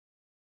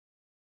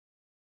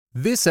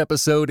This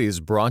episode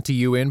is brought to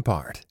you in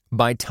part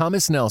by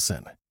Thomas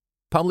Nelson,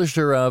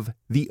 publisher of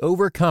The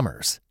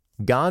Overcomers,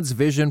 God's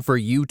Vision for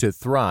You to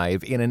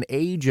Thrive in an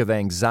Age of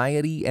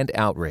Anxiety and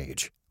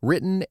Outrage,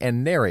 written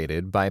and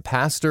narrated by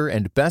pastor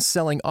and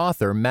best-selling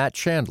author Matt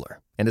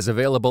Chandler, and is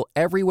available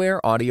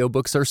everywhere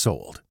audiobooks are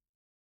sold.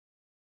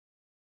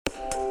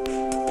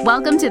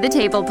 Welcome to the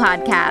Table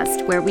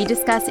Podcast, where we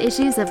discuss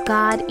issues of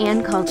God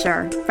and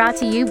culture, brought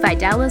to you by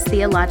Dallas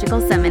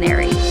Theological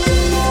Seminary.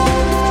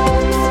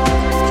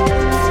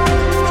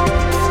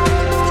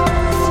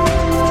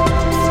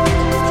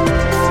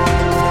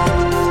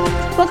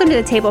 Welcome to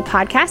the Table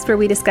Podcast, where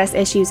we discuss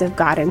issues of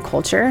God and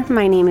culture.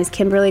 My name is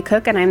Kimberly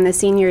Cook, and I'm the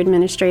Senior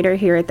Administrator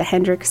here at the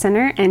Hendrick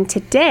Center. And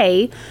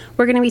today,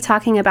 we're going to be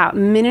talking about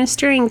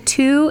ministering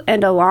to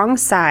and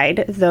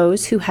alongside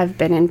those who have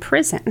been in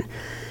prison.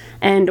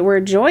 And we're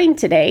joined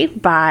today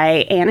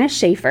by Anna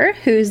Schaefer,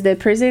 who's the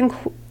Prison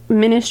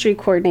Ministry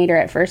Coordinator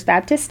at First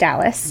Baptist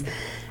Dallas,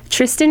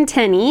 Tristan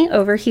Tenney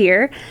over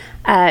here,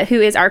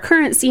 who is our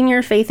current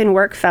Senior Faith and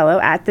Work Fellow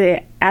at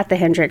the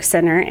Hendrick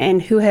Center,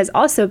 and who has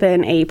also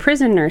been a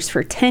prison nurse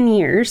for 10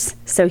 years,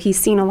 so he's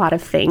seen a lot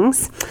of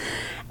things.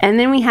 And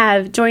then we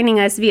have joining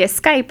us via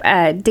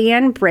Skype,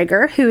 Dan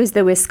Brigger, who is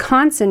the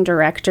Wisconsin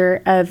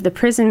Director of the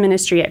Prison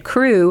Ministry at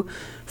Crew,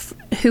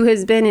 who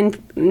has been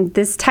in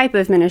this type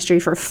of ministry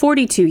for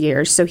 42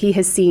 years, so he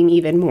has seen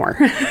even more.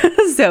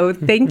 So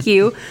thank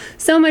you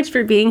so much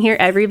for being here,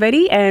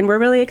 everybody, and we're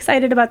really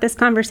excited about this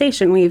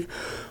conversation. We've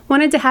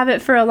wanted to have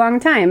it for a long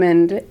time,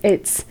 and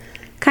it's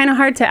kind of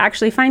hard to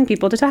actually find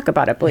people to talk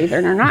about it, believe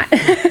it or not.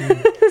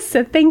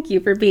 So thank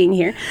you for being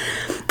here.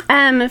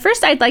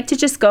 First, I'd like to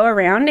just go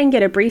around and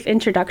get a brief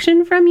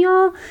introduction from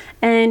y'all,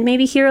 and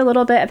maybe hear a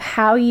little bit of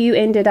how you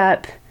ended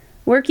up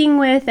working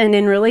with and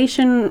in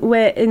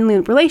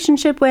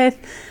relationship with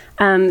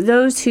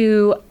those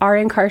who are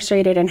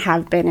incarcerated and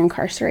have been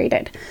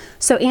incarcerated.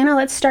 So Anna,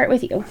 let's start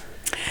with you.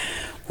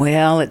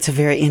 Well, it's a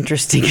very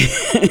interesting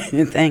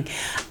thing.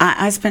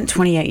 I spent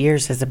 28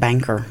 years as a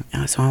banker,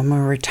 so I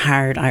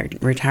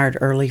retired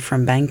early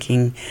from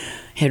banking.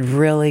 Had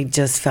really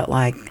just felt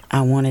like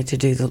I wanted to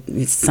do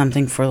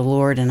something for the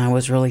Lord, and I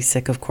was really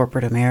sick of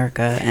corporate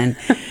America. And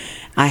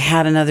I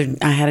had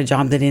a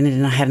job that ended,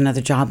 and I had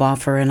another job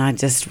offer, and I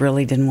just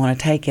really didn't want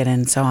to take it.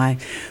 And so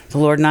the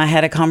Lord and I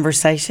had a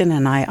conversation,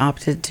 and I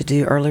opted to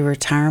do early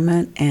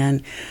retirement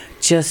and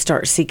just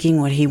start seeking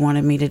what He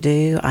wanted me to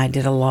do. I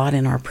did a lot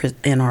in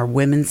our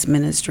women's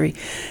ministry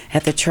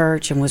at the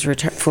church, and was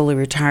fully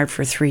retired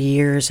for 3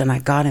 years. And I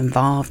got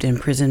involved in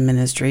prison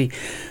ministry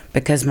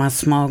because my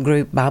small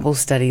group Bible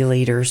study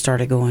leader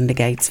started going to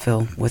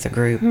Gatesville with a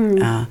group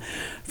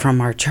from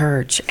our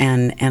church,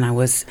 and I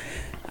was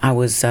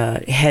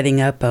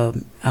heading up a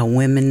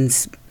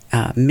women's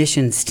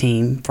missions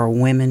team for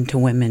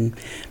women-to-women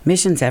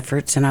missions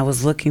efforts, and I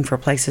was looking for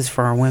places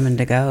for our women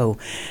to go.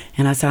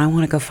 And I said, I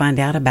want to go find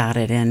out about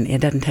it, and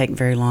it doesn't take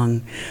very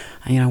long.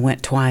 I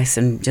went twice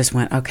and just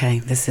went, okay,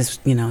 this is,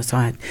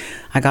 so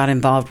I got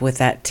involved with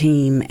that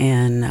team,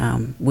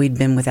 and we'd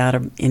been without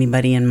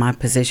anybody in my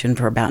position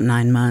for about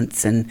 9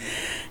 months, and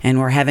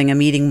we're having a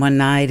meeting one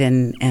night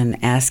and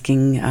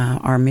asking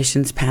our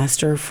missions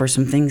pastor for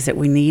some things that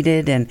we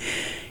needed, and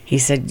he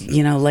said,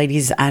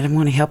 ladies, I don't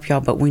want to help y'all,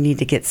 but we need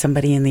to get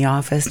somebody in the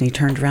office. And he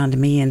turned around to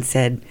me and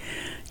said,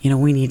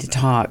 we need to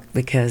talk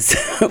because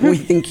we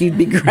think you'd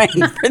be great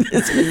for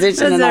this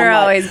position. Those are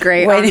always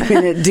great. Wait a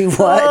minute, do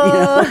what?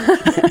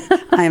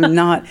 I am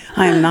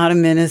not a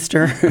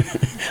minister.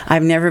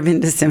 I've never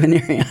been to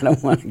seminary. I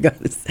don't want to go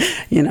to,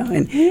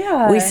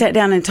 And we sat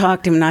down and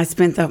talked to him, and I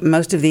spent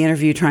most of the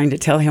interview trying to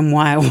tell him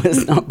why I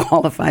was not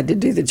qualified to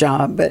do the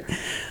job. But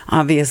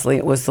obviously,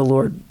 it was the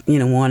Lord,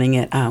 wanting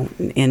it.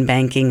 In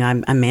banking,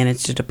 I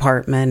managed a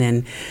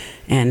department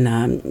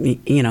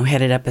and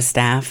headed up a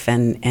staff,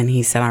 and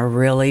he said, I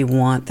really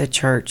want the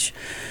church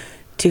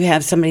to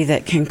have somebody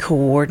that can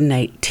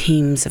coordinate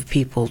teams of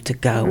people to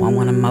go. I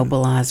want to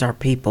mobilize our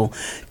people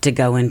to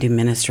go and do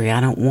ministry.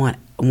 I don't want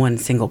one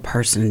single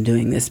person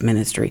doing this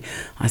ministry.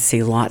 I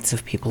see lots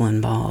of people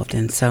involved.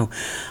 And so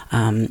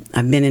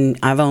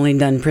I've only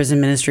done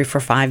prison ministry for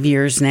 5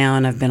 years now,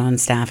 and I've been on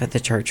staff at the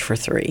church for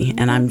 3.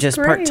 And I'm just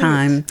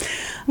part-time.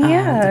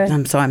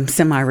 So I'm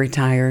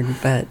semi-retired,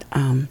 but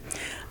I'm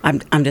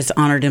just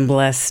honored and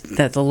blessed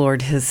that the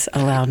Lord has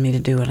allowed me to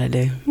do what I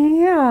do.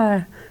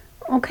 Yeah.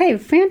 Okay,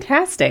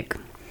 fantastic.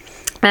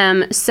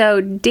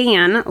 So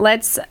Dan,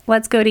 let's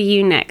go to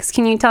you next.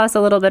 Can you tell us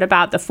a little bit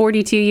about the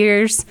 42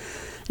 years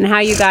and how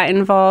you got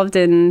involved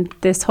in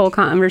this whole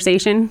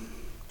conversation?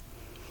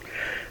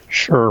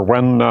 Sure.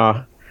 When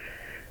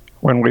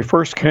we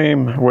first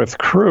came with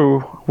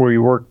Crew, we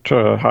worked,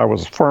 I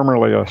was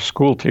formerly a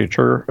school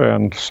teacher,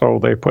 and so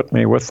they put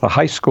me with the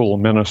high school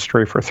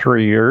ministry for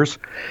 3 years.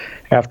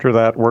 After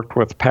that, worked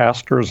with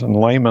pastors and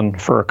laymen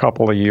for a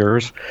couple of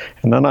years.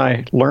 And then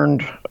I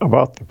learned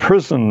about the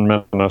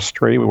prison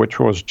ministry, which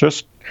was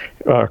just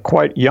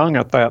quite young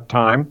at that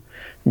time.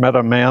 Met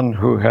a man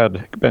who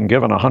had been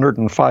given a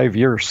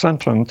 105-year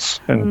sentence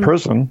in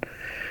prison,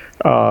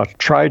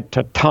 tried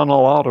to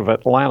tunnel out of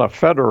Atlanta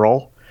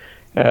Federal,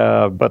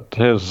 but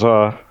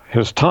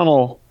his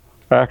tunnel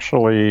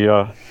actually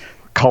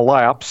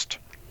collapsed,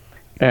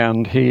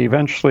 and he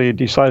eventually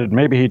decided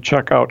maybe he'd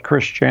check out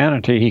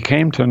Christianity. He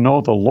came to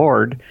know the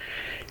Lord,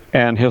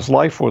 and his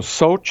life was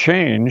so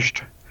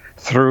changed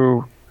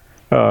through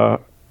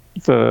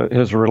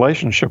his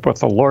relationship with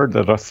the Lord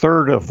that a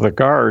third of the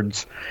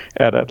guards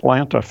at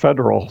Atlanta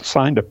Federal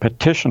signed a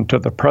petition to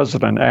the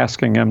president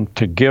asking him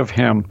to give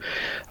him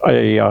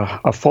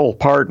a full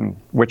pardon,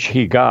 which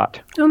he got.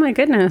 Oh, my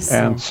goodness.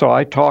 And so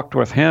I talked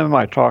with him.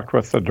 I talked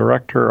with the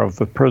director of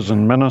the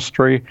prison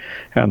ministry,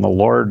 and the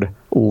Lord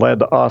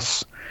led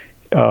us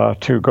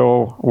to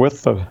go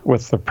with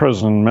the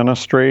prison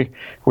ministry.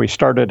 We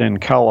started in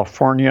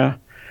California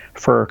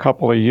for a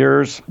couple of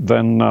years,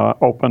 then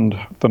opened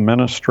the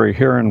ministry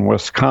here in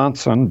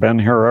Wisconsin, been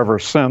here ever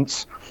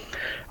since.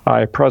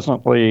 I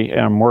presently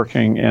am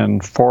working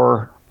in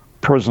 4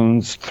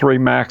 prisons, 3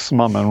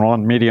 maximum and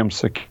 1 medium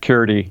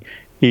security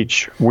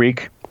each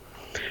week.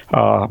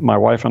 My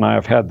wife and I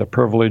have had the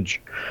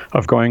privilege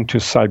of going to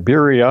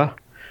Siberia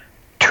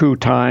 2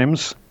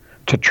 times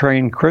to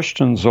train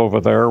Christians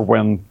over there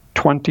when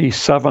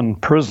 27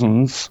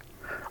 prisons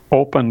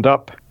opened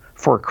up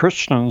for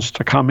Christians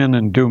to come in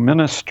and do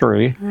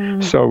ministry.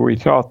 So we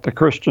taught the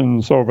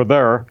Christians over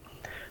there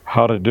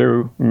how to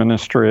do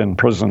ministry in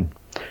prison.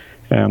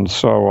 And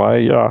so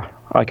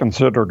I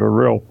consider it a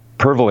real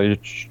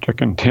privilege to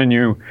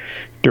continue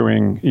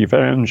doing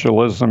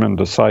evangelism and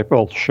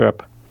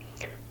discipleship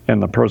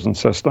in the prison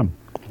system.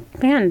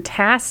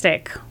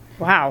 Fantastic.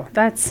 Wow,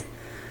 that's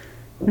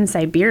in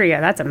Siberia.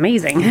 That's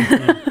amazing.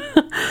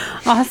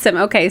 Awesome.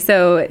 Okay,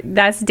 so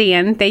that's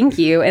Dan. Thank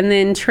you. And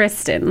then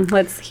Tristan,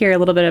 let's hear a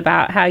little bit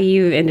about how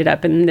you ended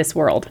up in this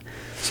world.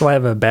 So I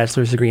have a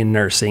bachelor's degree in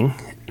nursing,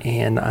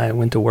 and I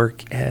went to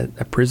work at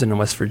a prison in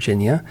West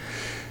Virginia,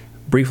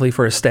 briefly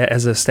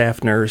as a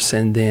staff nurse,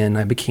 and then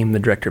I became the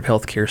director of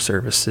healthcare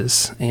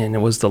services, and it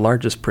was the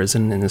largest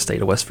prison in the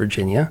state of West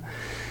Virginia.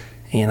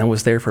 And I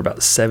was there for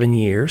about 7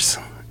 years,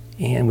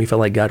 and we felt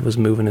like God was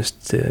moving us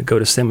to go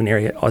to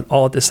seminary.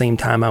 All at the same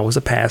time, I was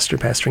a pastor,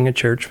 pastoring a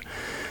church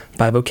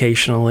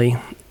bivocationally,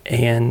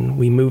 and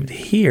we moved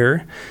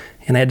here,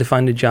 and I had to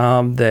find a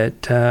job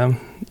that,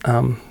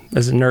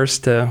 as a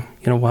nurse,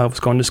 while I was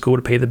going to school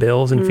to pay the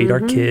bills and feed our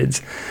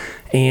kids,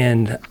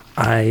 and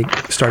I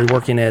started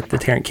working at the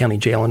Tarrant County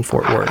Jail in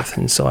Fort Worth,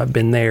 and so I've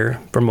been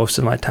there for most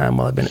of my time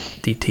while I've been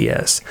at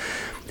DTS,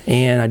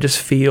 and I just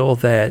feel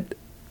that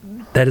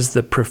is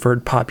the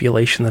preferred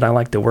population that I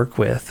like to work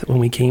with. When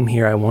we came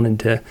here, I wanted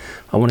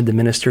to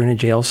minister in a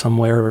jail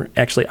somewhere.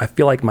 Actually, I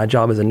feel like my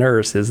job as a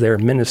nurse is there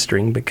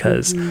ministering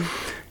because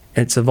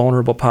it's a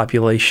vulnerable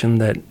population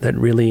that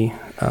really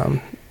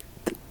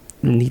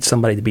needs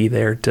somebody to be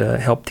there to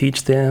help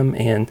teach them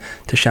and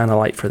to shine a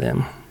light for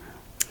them.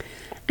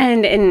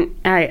 And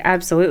I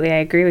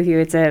agree with you.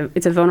 It's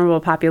a vulnerable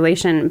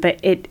population, but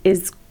it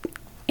is,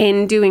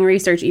 in doing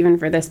research even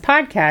for this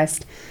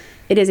podcast,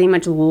 it is a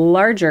much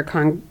larger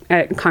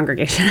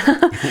congregation.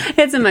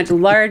 It's a much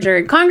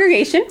larger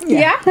congregation,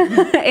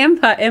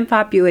 in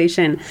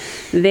population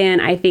than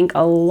I think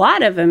a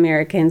lot of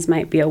Americans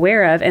might be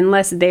aware of,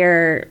 unless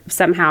they're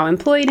somehow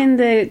employed in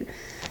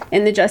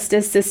the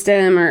justice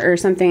system or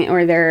something,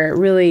 or they're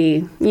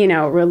really,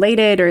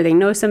 related, or they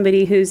know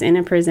somebody who's in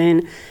a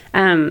prison.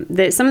 Some of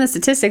the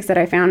statistics that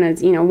I found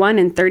is, 1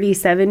 in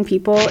 37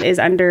 people is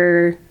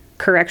under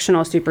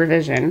correctional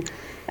supervision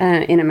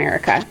in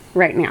America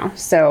right now.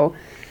 So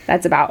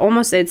that's about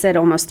almost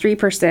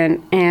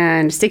 3%,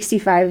 and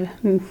 65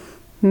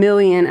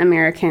 million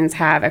Americans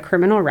have a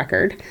criminal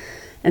record.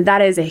 And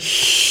that is a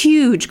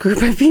huge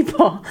group of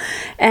people.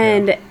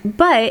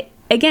 But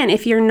again,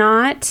 if you're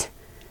not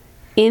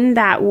in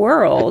that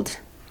world,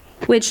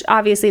 which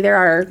obviously there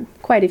are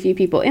quite a few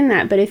people in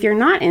that, but if you're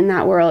not in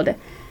that world,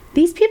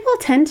 these people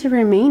tend to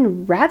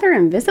remain rather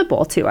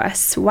invisible to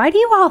us. Why do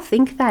you all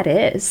think that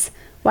is?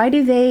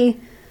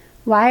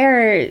 Why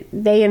are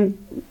they,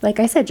 like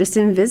I said, just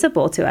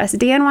invisible to us?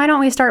 Dan, why don't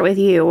we start with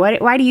you?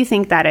 Why do you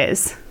think that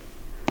is?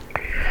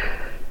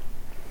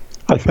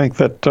 I think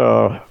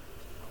that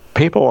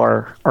people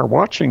are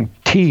watching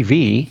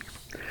TV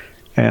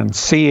and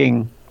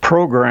seeing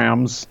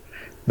programs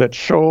that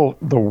show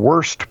the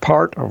worst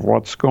part of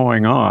what's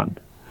going on.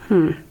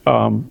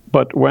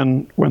 But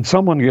when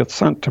someone gets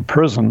sent to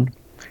prison,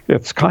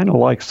 it's kind of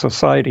like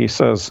society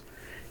says,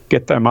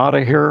 get them out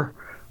of here.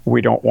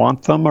 We don't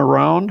want them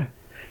around.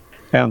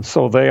 And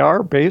so they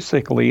are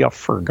basically a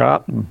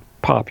forgotten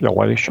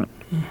population.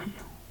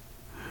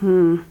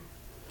 And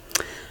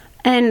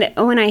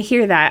when I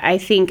hear that, I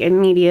think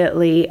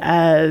immediately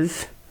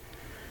of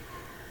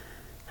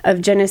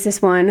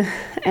Genesis 1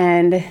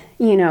 and,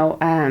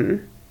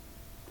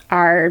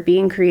 are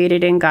being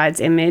created in God's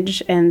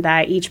image, and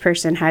that each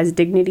person has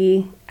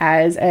dignity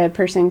as a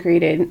person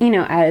created,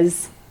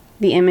 as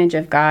the image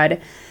of God,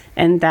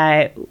 and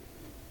that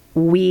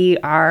we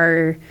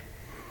are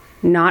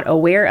not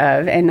aware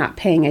of and not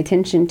paying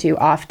attention to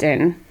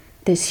often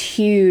this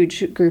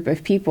huge group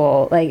of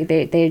people, like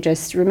they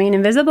just remain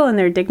invisible and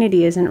their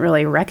dignity isn't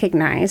really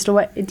recognized.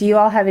 What do you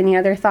all have any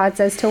other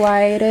thoughts as to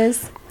why it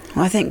is?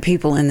 Well, I think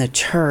people in the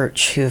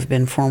church who have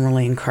been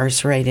formerly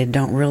incarcerated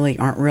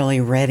aren't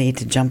really ready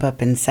to jump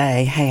up and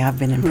say, "Hey, I've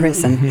been in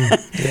prison,"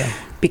 Yeah.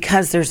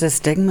 because there's a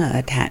stigma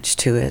attached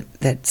to it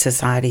that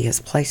society has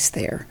placed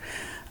there.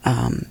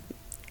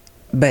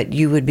 But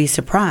you would be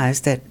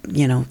surprised that,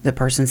 the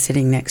person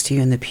sitting next to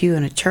you in the pew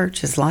in a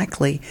church has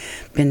likely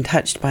been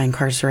touched by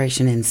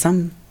incarceration in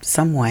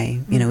some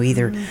way,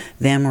 either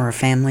them or a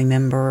family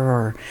member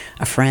or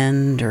a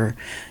friend or,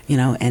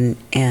 and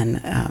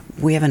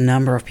we have a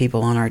number of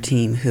people on our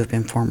team who have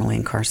been formerly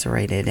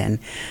incarcerated. And,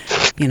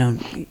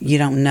 you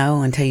don't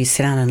know until you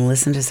sit down and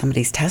listen to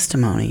somebody's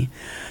testimony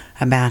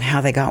about how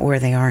they got where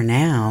they are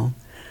now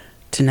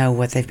to know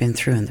what they've been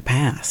through in the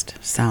past.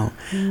 So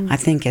I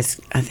think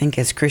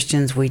as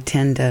Christians, we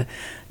tend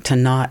to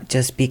not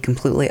just be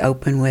completely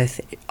open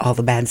with all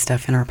the bad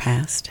stuff in our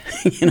past.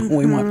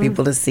 We want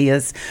people to see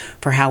us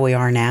for how we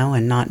are now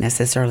and not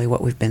necessarily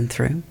what we've been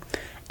through.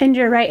 And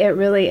you're right, it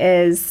really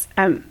is.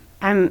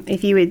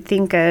 If you would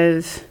think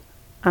of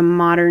a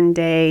modern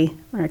day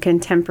or a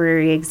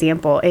contemporary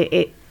example,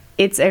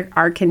 it's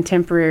our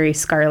contemporary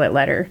scarlet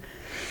letter.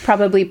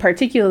 Probably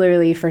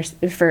particularly for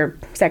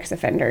sex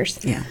offenders.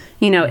 Yeah.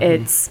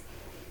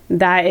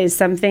 That is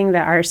something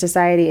that our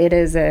society, it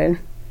is a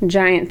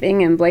giant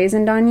thing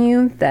emblazoned on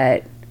you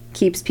that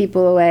keeps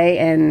people away,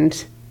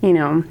 and,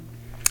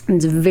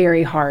 it's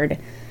very hard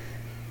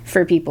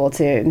for people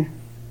to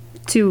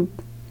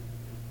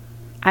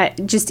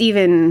just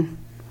even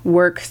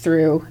work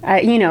through,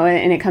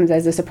 and it comes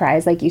as a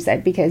surprise, like you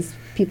said, because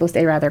people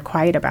stay rather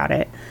quiet about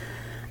it.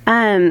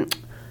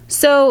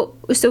 So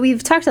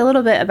we've talked a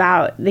little bit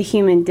about the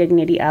human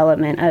dignity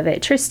element of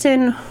it.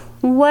 Tristan,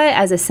 what,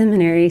 as a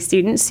seminary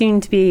student,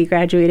 soon to be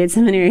graduated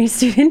seminary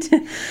student,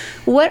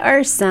 what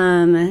are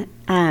some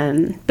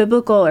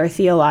biblical or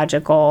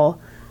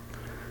theological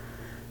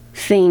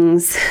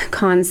things,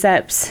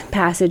 concepts,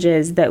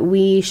 passages that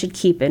we should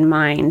keep in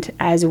mind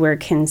as we're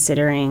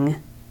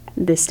considering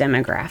this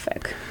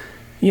demographic?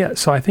 Yeah,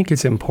 so I think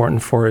it's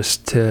important for us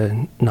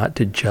not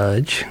to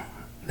judge.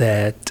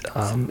 That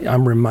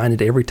I'm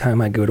reminded every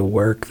time I go to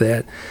work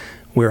that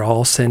we're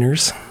all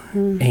sinners,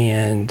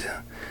 and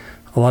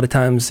a lot of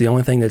times the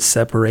only thing that's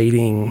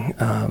separating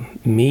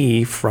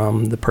me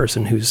from the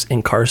person who's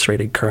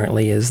incarcerated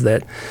currently is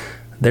that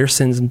their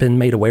sin's been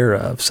made aware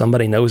of.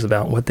 Somebody knows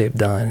about what they've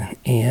done,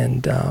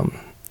 and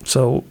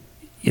so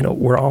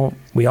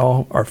we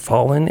all are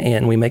fallen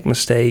and we make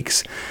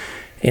mistakes,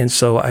 and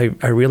so I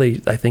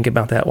think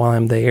about that while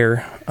I'm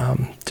there,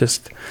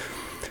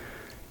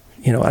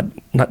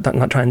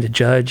 not trying to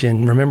judge,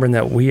 and remembering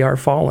that we are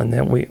fallen,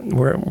 that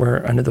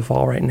we're under the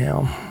fall right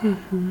now.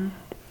 Mm-hmm.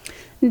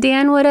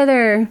 Dan, what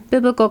other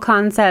biblical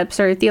concepts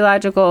or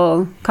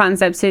theological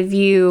concepts have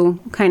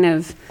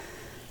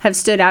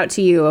stood out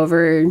to you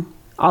over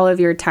all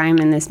of your time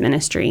in this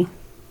ministry?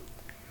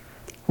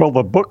 Well,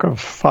 the book of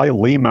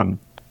Philemon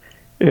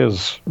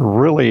is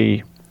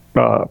really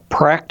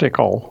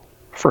practical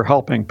for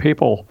helping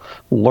people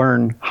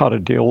learn how to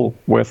deal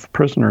with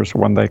prisoners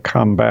when they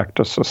come back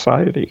to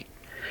society.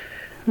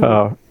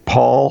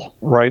 Paul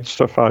writes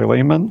to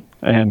Philemon,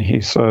 and he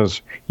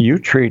says, you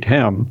treat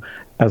him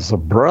as a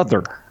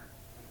brother.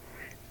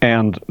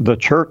 And the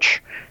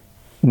church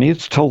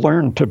needs to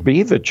learn to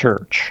be the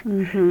church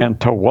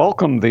and to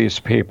welcome these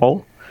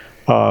people.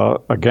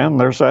 Again,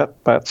 there's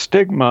that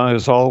stigma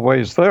is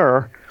always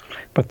there,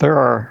 but there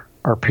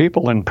are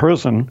people in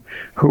prison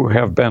who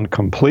have been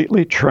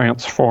completely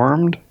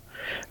transformed.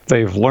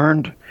 They've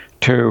learned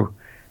to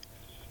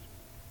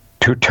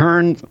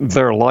turn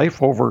their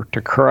life over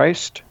to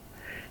Christ,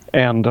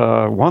 and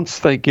once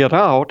they get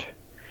out,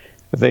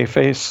 they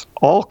face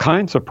all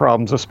kinds of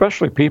problems,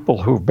 especially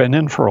people who've been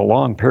in for a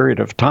long period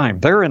of time.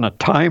 They're in a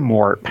time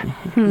warp.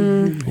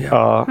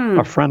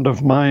 A friend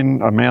of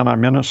mine, a man I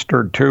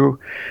ministered to,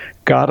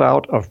 got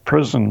out of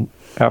prison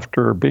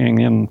after being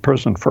in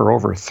prison for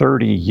over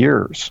 30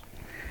 years.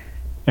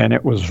 And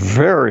it was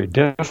very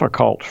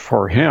difficult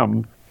for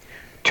him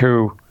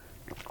to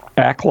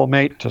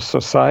acclimate to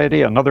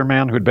society. Another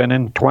man who'd been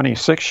in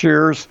 26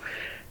 years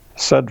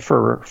said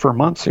for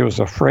months he was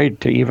afraid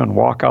to even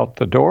walk out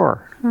the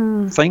door.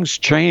 Things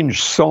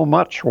change so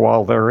much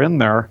while they're in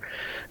there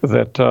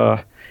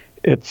that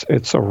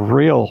it's a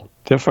real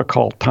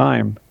difficult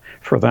time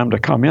for them to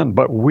come in.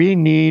 But we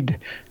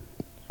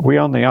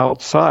on the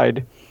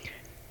outside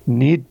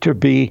need to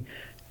be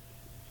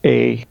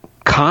a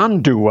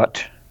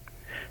conduit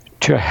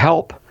to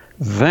help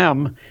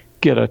them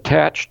get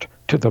attached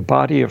to the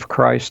body of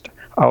Christ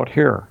out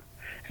here.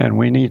 And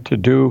we need to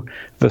do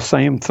the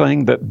same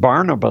thing that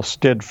Barnabas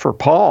did for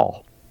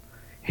Paul.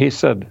 He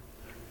said,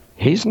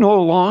 he's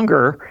no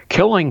longer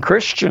killing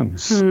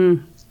Christians.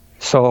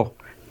 So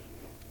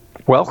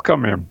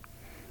welcome him.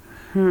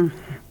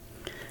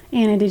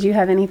 Anna, did you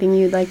have anything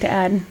you'd like to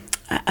add?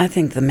 I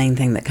think the main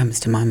thing that comes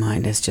to my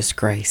mind is just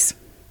grace.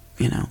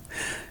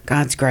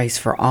 God's grace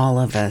for all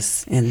of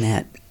us, in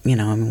that You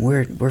know, I mean,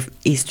 we're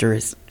Easter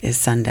is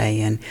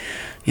Sunday, and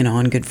you know,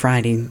 on Good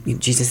Friday,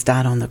 Jesus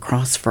died on the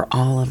cross for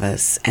all of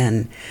us,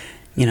 and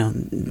you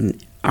know,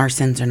 our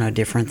sins are no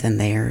different than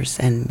theirs,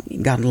 and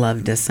God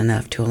loved us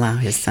enough to allow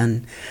His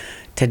Son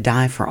to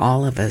die for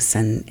all of us,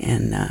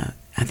 and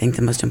I think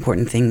the most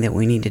important thing that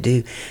we need to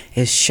do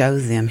is show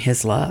them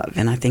His love,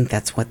 and I think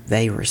that's what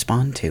they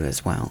respond to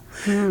as well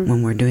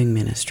when we're doing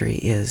ministry,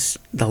 is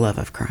the love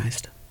of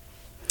Christ.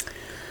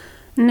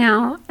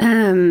 Now,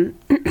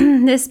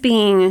 this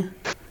being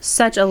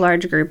such a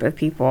large group of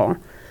people,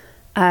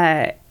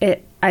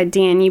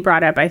 Dan, you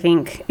brought up, I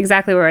think,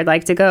 exactly where I'd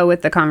like to go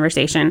with the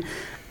conversation.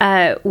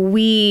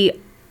 We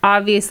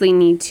obviously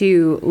need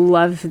to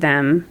love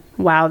them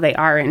while they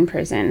are in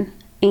prison.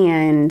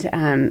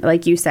 And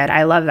like you said,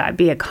 I love that.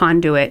 Be a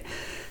conduit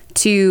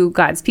to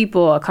God's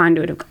people, a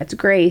conduit of God's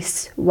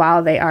grace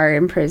while they are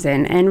in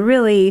prison. And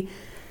really,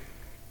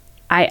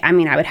 I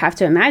mean, I would have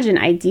to imagine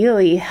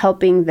ideally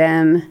helping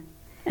them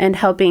and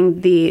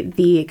helping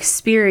the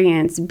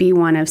experience be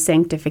one of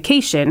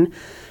sanctification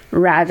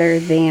rather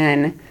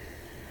than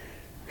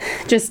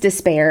just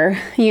despair,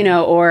 you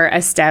know, or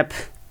a step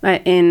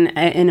in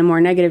a more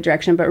negative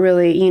direction, but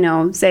really, you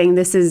know, saying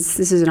this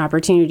is an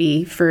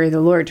opportunity for the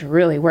Lord to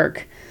really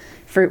work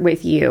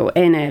with you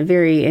in a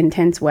very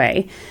intense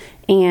way.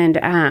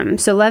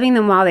 And so loving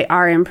them while they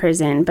are in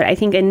prison. But I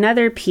think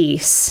another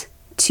piece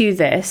to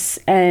this,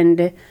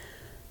 and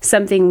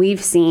something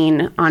we've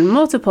seen on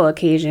multiple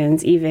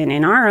occasions, even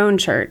in our own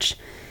church,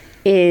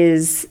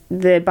 is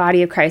the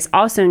body of Christ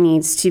also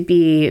needs to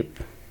be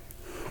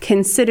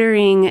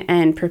considering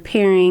and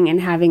preparing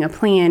and having a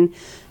plan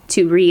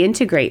to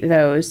reintegrate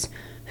those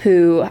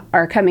who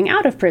are coming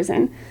out of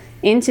prison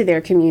into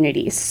their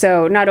communities.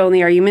 So not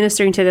only are you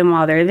ministering to them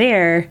while they're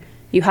there,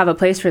 you have a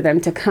place for them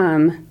to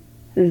come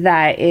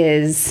that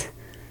is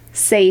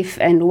safe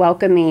and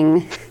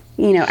welcoming,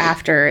 you know,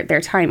 after their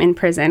time in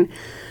prison.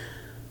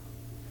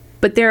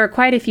 But there are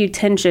quite a few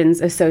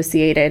tensions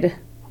associated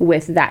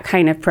with that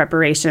kind of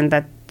preparation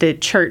that the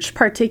church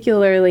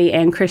particularly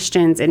and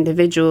Christians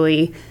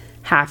individually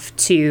have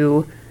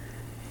to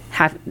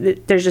have.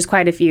 There's just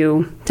quite a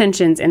few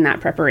tensions in that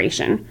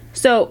preparation.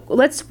 So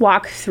let's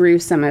walk through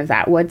some of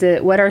that.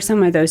 What are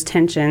some of those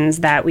tensions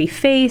that we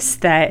face,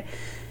 that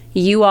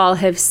you all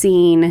have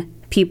seen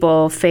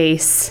people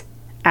face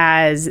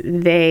as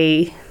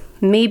they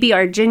maybe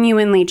are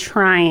genuinely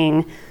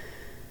trying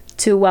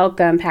to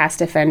welcome past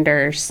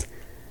offenders?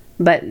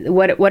 But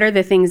what are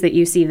the things that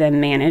you see them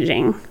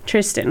managing?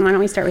 Tristan, why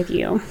don't we start with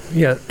you?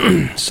 Yeah,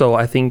 so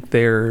I think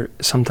there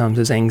sometimes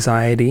is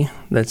anxiety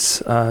that's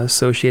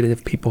associated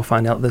if people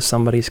find out that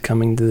somebody's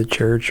coming to the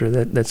church or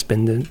that's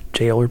been to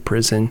jail or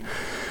prison.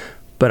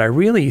 But I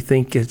really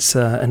think it's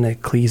an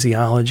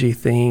ecclesiology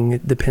thing.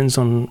 It depends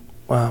on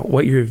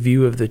what your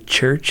view of the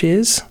church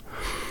is,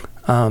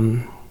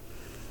 you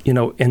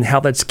know, and how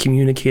that's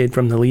communicated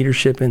from the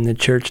leadership in the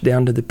church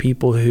down to the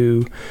people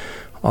who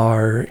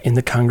are in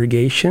the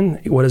congregation.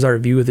 What is our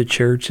view of the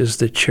church? Is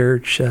the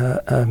church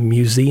a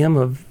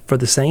museum for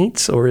the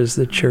saints, or is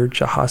the church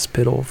a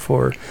hospital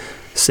for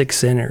sick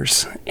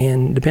sinners?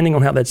 And depending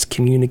on how that's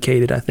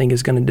communicated, I think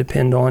is going to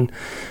depend on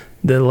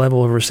the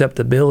level of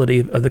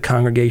receptibility of the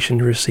congregation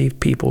to receive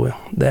people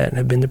that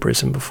have been to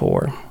prison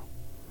before.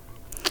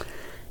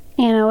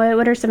 Anna,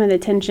 what are some of the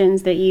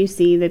tensions that you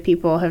see that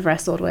people have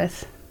wrestled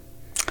with?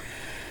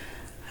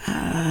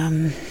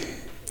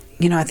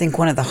 You know, I think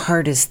one of the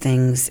hardest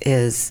things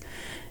is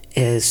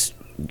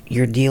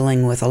you're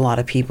dealing with a lot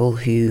of people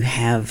who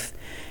have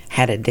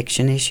had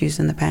addiction issues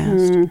in the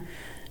past,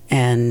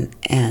 and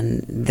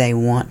they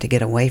want to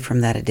get away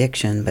from that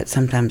addiction, but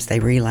sometimes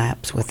they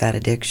relapse with that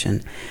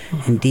addiction,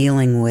 and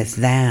dealing with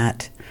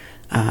that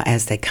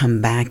as they come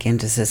back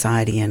into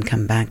society and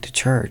come back to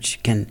church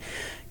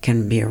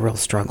can be a real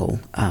struggle,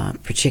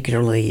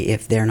 particularly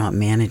if they're not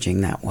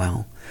managing that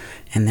well.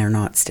 And they're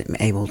not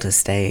able to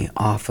stay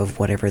off of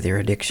whatever their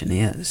addiction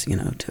is, you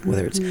know, to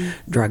whether it's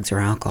drugs or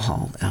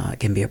alcohol. It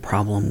can be a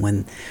problem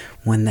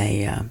when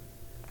they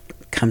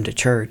come to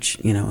church,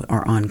 you know,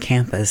 or on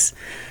campus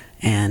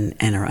and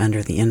are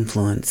under the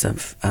influence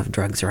of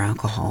drugs or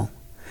alcohol.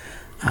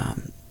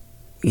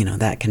 You know,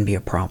 that can be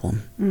a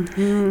problem.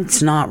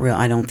 It's not real.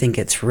 I don't think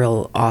it's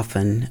real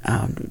often.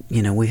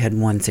 You know, we had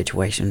one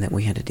situation that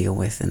we had to deal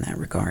with in that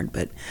regard,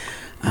 but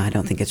I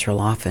don't think it's real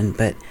often.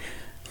 But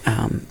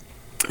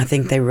I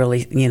think they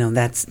really, you know,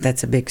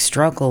 that's a big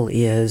struggle.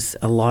 Is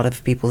a lot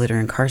of people that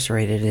are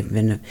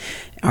incarcerated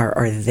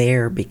are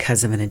there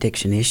because of an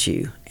addiction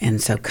issue,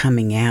 and so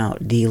coming out,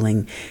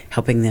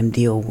 helping them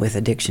deal with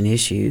addiction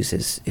issues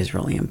is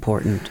really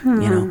important.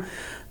 You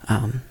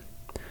know,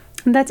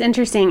 that's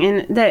interesting.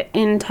 And that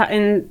in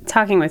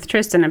talking with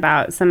Tristan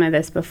about some of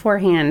this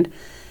beforehand,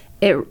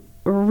 it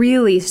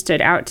really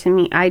stood out to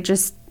me.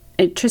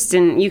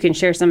 Tristan, you can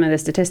share some of the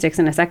statistics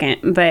in a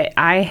second, but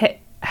I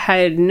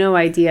had no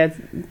idea,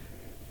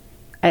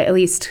 at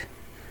least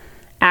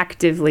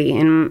actively,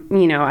 and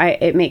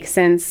it makes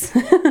sense.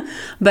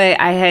 But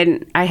I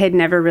had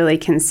never really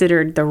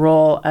considered the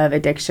role of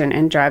addiction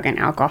and drug and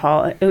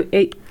alcohol.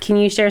 Can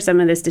you share some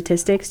of the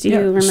statistics? Do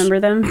you remember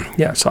them?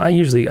 Yeah. So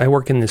I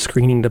work in the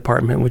screening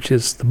department, which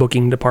is the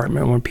booking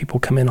department when people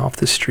come in off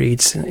the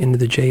streets into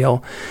the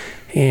jail.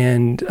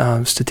 And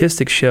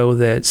statistics show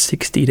that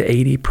 60 to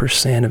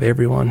 80% of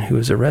everyone who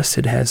is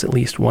arrested has at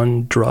least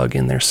one drug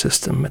in their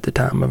system at the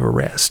time of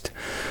arrest.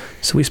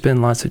 So we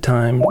spend lots of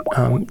time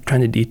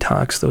trying to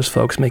detox those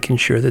folks, making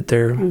sure that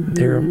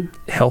their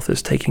health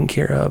is taken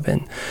care of.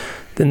 And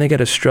then they got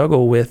to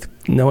struggle with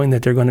knowing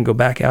that they're going to go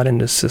back out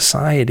into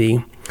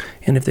society.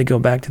 And if they go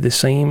back to the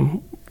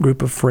same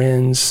group of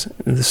friends,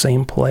 the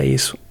same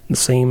place, the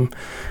same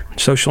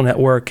social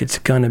network, it's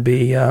going to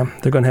be,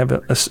 they're going to have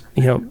a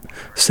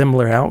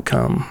similar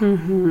outcome.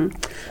 Mm-hmm.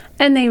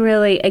 And they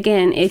really,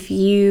 again, if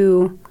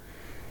you,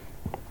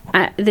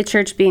 the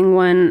church being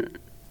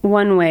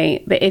one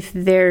way, but if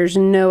there's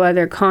no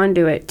other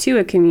conduit to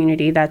a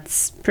community,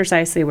 that's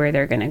precisely where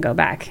they're going to go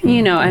back.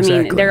 Exactly. I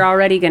mean, they're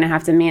already going to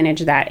have to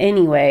manage that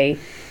anyway,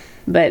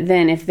 but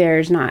then if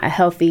there's not a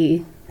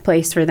healthy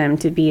place for them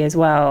to be as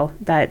well,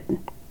 that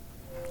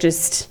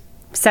just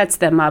sets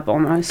them up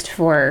almost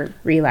for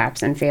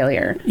relapse and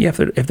failure. Yeah,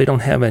 if they don't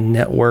have a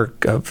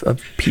network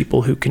of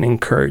people who can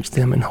encourage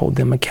them and hold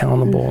them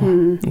accountable,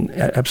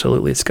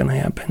 absolutely it's going to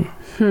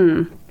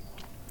happen.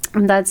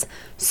 That's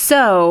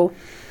so.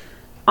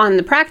 On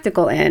the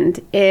practical end,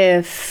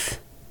 if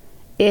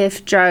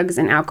drugs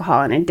and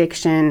alcohol and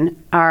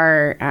addiction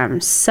are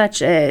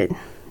such a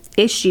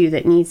issue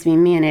that needs to be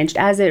managed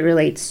as it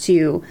relates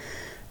to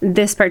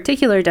this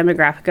particular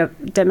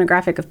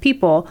demographic of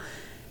people,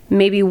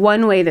 maybe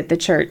one way that the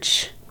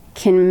church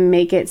can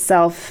make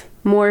itself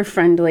more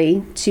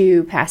friendly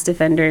to past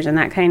offenders and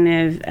that kind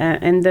of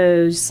and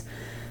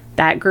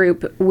that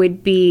group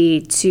would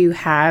be to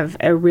have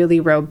a really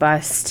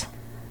robust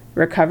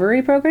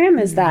recovery program.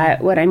 Is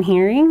that what I'm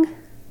hearing?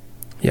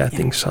 Yeah, I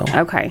think so.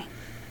 Okay.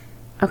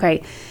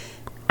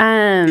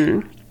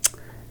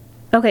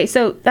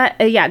 So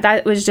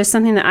that was just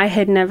something that I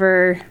had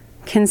never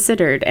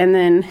considered. And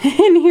then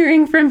in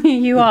hearing from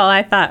you all,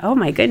 I thought, oh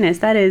my goodness,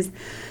 that is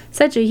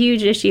such a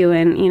huge issue.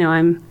 And,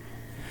 I'm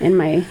in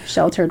my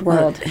sheltered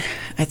world.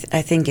 Well,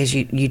 I think as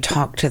you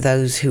talk to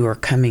those who are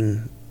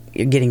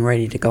getting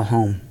ready to go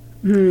home,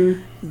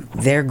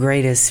 their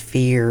greatest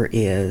fear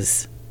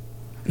is,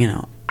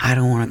 I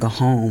don't want to go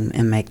home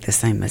and make the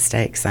same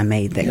mistakes I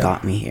made that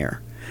got me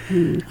here.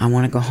 I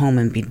want to go home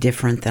and be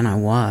different than I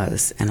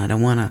was, and I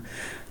don't want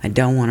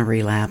to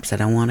relapse. I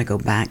don't want to go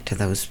back to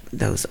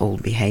those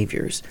old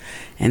behaviors.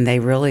 And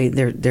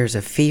there's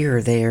a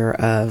fear there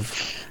of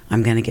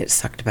I'm going to get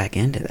sucked back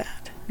into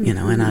that,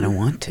 and I don't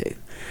want to.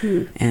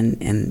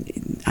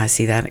 And I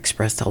see that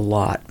expressed a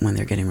lot when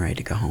they're getting ready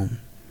to go home.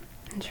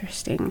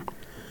 Interesting.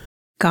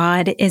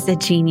 God is a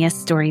genius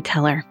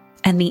storyteller,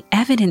 and the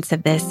evidence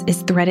of this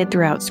is threaded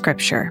throughout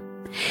Scripture.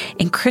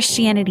 In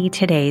Christianity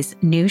Today's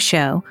new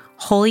show,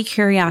 Holy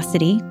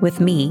Curiosity, with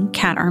me,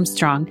 Kat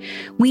Armstrong,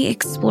 we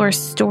explore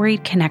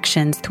storied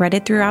connections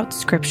threaded throughout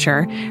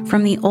Scripture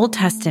from the Old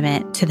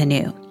Testament to the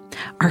New.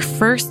 Our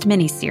first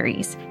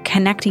mini-series,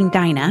 Connecting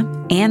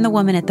Dinah and the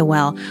Woman at the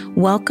Well,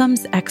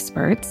 welcomes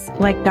experts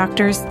like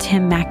Drs.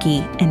 Tim Mackey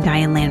and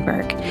Diane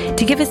Landberg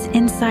to give us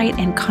insight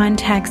and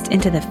context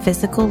into the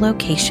physical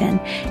location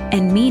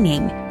and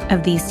meaning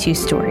of these two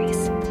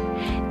stories.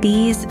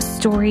 These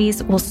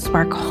stories will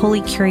spark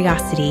holy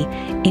curiosity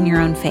in your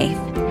own faith,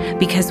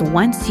 because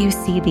once you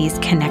see these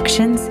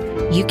connections,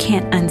 you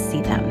can't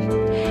unsee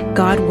them.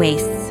 God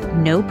wastes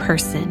no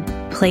person,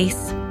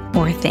 place,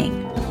 or thing.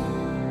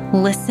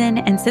 Listen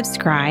and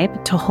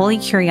subscribe to Holy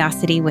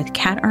Curiosity with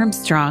Kat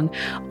Armstrong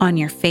on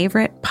your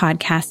favorite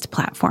podcast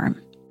platform.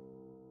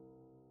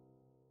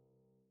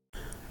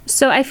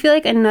 So I feel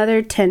like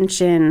another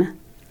tension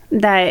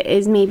that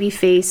is maybe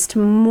faced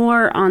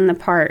more on the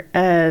part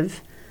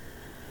of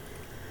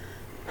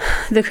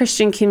the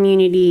Christian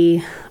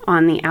community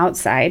on the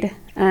outside,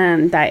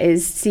 that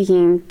is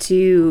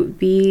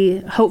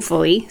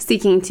hopefully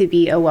seeking to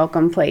be a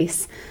welcome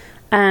place,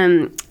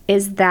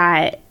 is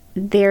that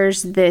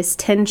there's this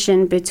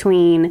tension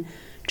between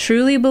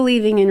truly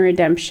believing in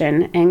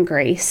redemption and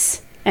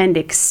grace and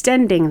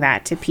extending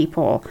that to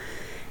people,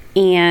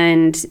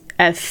 and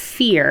a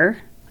fear.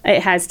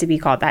 It has to be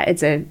called that.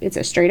 It's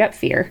a straight up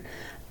fear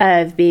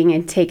of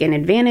being taken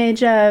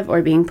advantage of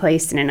or being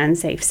placed in an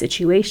unsafe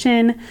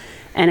situation.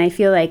 And I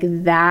feel like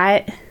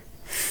that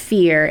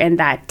fear and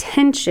that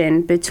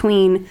tension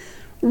between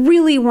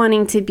really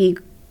wanting to be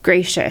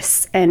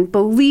gracious and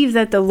believe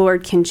that the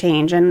Lord can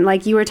change, and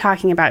like you were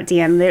talking about,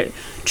 Dan, the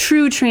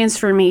true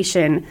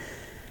transformation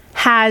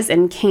has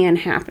and can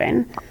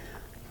happen.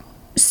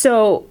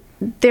 So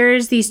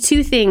there's these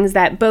two things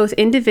that both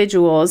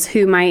individuals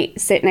who might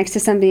sit next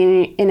to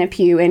somebody in a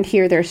pew and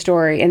hear their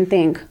story and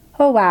think,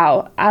 oh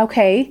wow,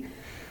 okay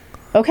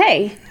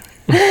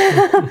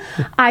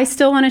I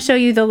still want to show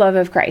you the love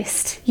of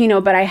Christ,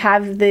 but I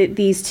have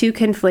these two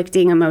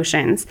conflicting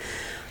emotions.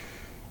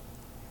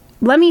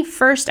 Let me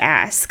first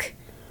ask,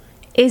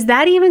 Is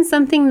that even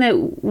something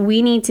that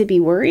we need to be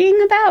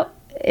worrying about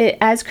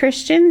as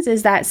Christians?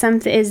 Is that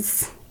something,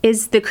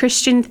 is the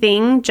Christian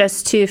thing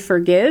just to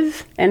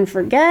forgive and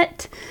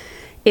forget?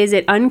 Is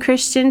it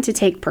unchristian to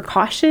take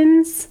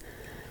precautions?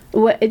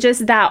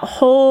 Just that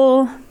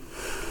whole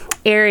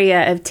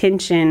area of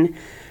tension,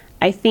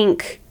 I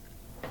think,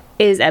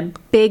 is a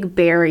big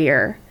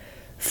barrier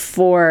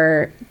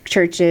for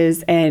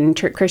churches and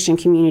Christian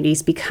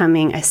communities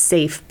becoming a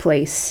safe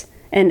place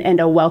and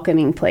a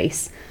welcoming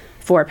place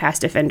for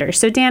past offenders.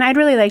 So Dan, I'd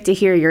really like to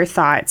hear your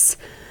thoughts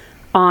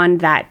on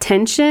that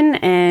tension,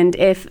 and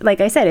if,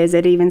 like I said, is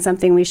it even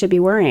something we should be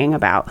worrying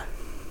about?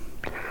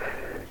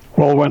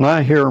 Well, when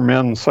I hear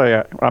men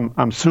say,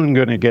 I'm soon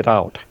going to get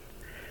out,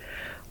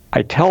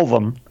 I tell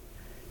them,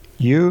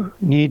 you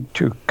need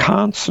to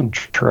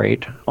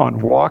concentrate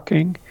on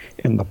walking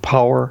in the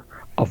power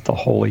of the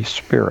Holy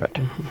Spirit.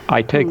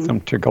 I take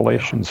them to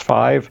Galatians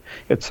 5.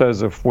 It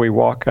says, if we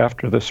walk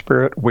after the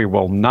Spirit, we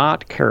will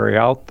not carry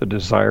out the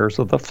desires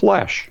of the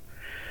flesh.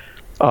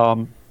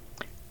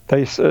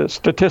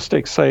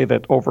 Statistics say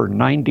that over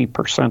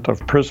 90%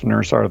 of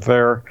prisoners are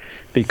there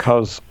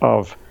because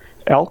of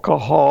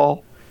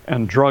alcohol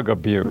and drug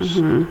abuse.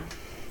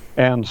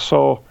 And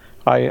so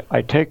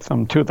I take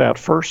them to that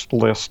first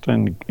list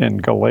in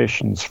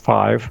Galatians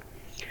 5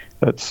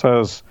 that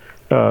says,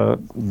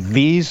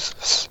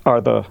 these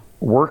are the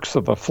works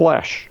of the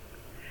flesh.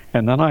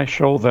 And then I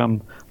show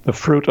them the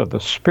fruit of the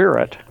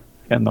Spirit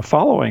in the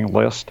following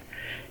list.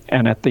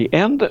 And at the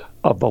end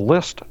of the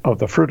list of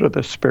the fruit of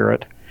the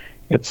Spirit,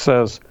 it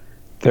says,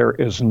 there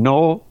is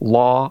no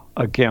law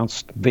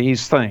against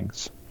these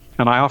things.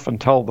 And I often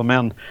tell the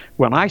men,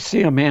 when I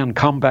see a man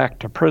come back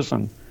to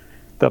prison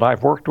that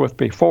I've worked with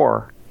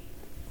before,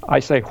 I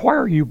say, why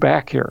are you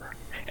back here?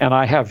 And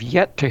I have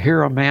yet to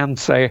hear a man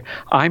say,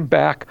 I'm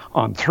back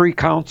on 3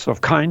 counts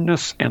of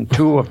kindness and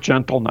 2 of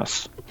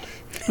gentleness.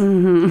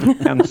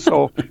 And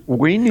so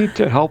we need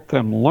to help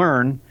them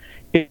learn,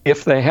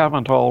 if they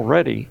haven't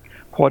already,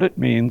 what it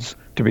means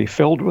to be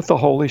filled with the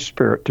Holy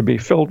Spirit, to be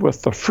filled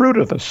with the fruit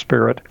of the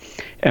Spirit.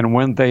 And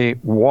when they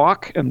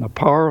walk in the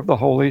power of the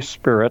Holy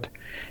Spirit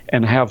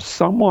and have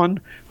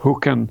someone who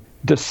can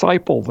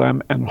disciple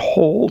them and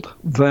hold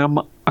them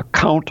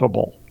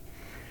accountable,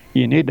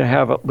 you need to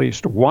have at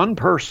least one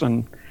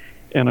person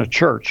in a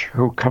church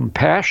who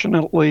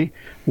compassionately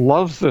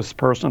loves this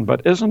person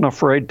but isn't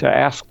afraid to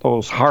ask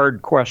those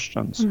hard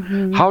questions.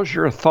 How's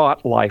your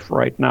thought life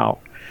right now?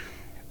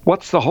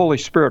 What's the Holy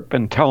Spirit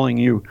been telling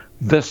you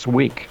this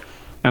week?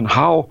 And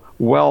how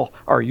well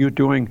are you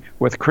doing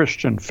with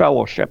Christian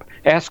fellowship?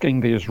 Asking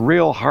these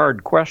real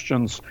hard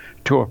questions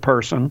to a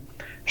person,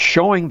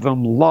 showing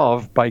them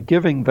love by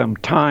giving them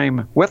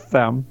time with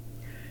them,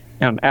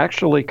 and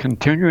actually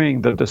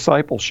continuing the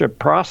discipleship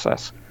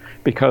process,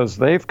 because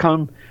they've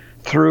come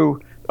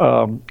through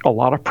a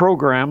lot of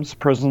programs.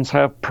 Prisons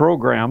have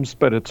programs,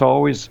 but it's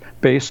always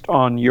based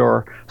on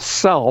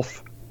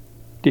yourself,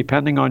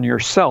 depending on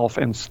yourself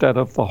instead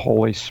of the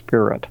Holy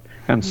Spirit.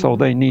 And so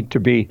they need to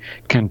be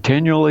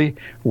continually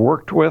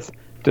worked with,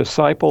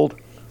 discipled,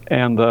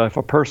 and if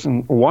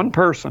one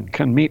person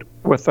can meet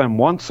with them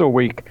once a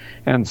week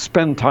and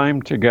spend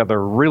time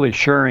together really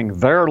sharing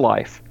their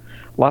life.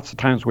 Lots of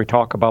times we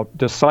talk about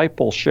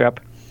discipleship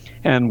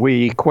and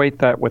we equate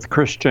that with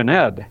Christian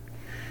ed.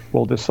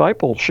 Well,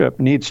 discipleship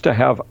needs to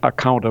have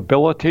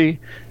accountability,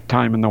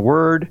 time in the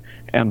Word,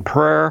 and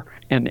prayer,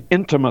 and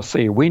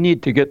intimacy. We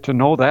need to get to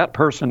know that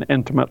person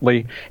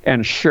intimately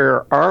and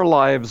share our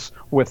lives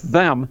with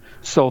them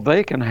so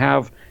they can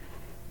have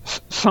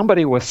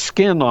somebody with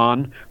skin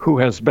on who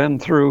has been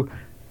through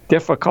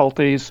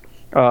difficulties.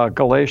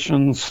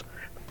 Galatians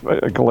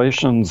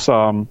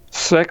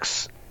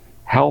 6,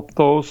 help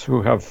those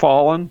who have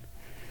fallen,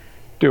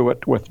 do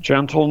it with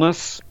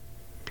gentleness.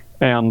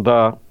 And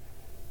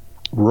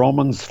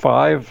Romans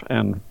 5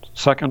 and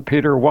 2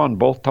 Peter 1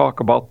 both talk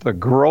about the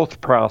growth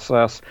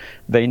process.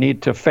 They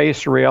need to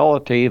face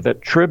reality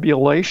that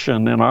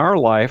tribulation in our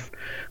life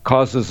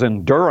causes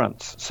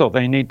endurance. So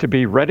they need to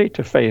be ready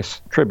to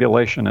face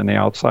tribulation in the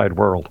outside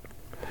world.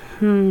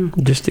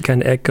 Just to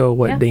kind of echo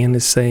what Dan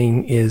is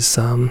saying is,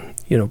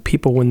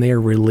 people when they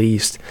are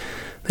released,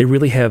 they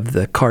really have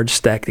the cards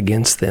stacked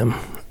against them.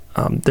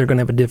 They're going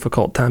to have a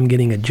difficult time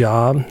getting a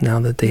job now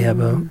that they have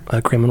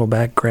a criminal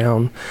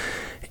background.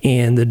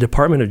 And the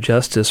Department of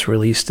Justice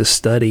released a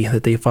study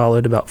that they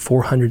followed about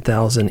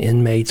 400,000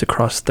 inmates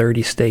across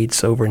 30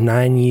 states over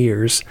 9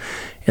 years,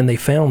 and they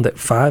found that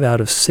 5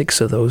 out of 6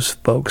 of those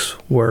folks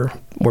were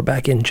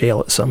back in jail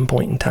at some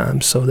point in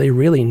time. So they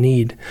really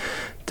need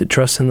to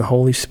trust in the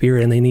Holy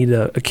Spirit, and they need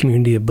a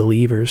community of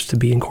believers to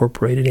be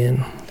incorporated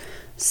in.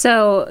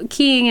 So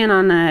keying in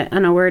on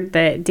a word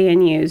that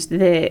Dan used,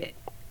 that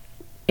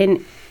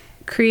in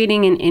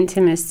creating an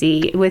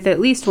intimacy with at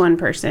least one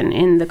person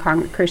in the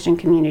Christian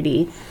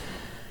community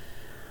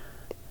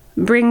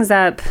brings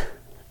up,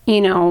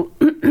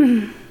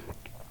 the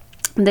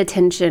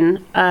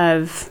tension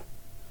of,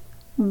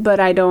 but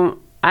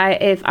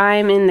if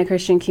I'm in the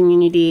Christian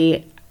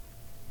community,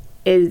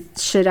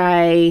 should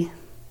I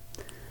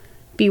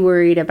be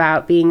worried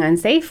about being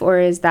unsafe, or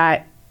is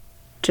that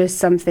just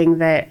something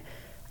that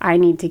I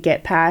need to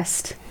get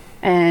past,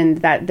 and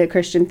that the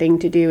Christian thing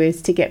to do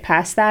is to get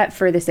past that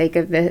for the sake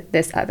of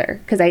this other?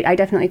 Because I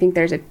definitely think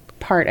there's a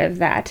part of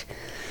that.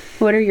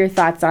 What are your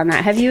thoughts on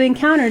that? Have you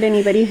encountered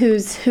anybody who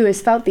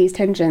has felt these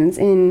tensions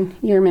in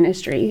your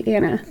ministry,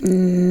 Anna?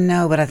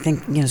 No, but I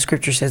think,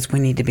 Scripture says we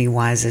need to be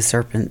wise as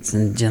serpents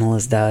and gentle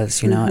as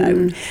doves.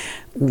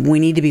 We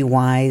need to be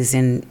wise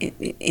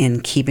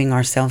in keeping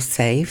ourselves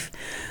safe.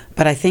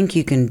 But I think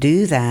you can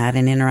do that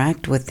and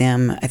interact with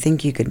them. I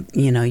think you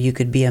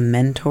could be a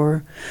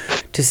mentor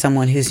to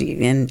someone who's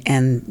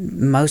and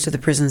most of the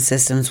prison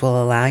systems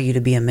will allow you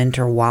to be a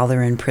mentor while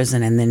they're in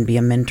prison and then be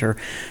a mentor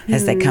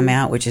as they come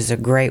out, which is a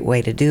great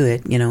way to do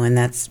it, and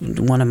that's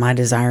one of my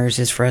desires,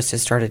 is for us to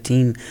start a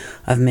team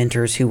of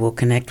mentors who will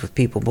connect with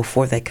people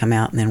before they come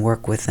out and then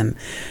work with them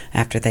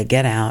after they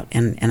get out.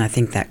 And I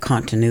think that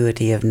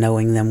continuity of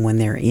knowing them when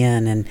they're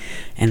in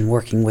and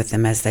working with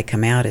them as they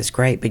come out is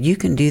great. But you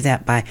can do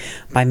that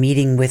by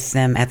meeting with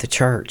them at the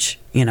church.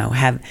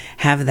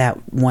 Have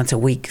that once a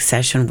week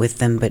session with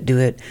them, but do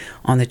it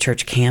on the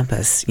church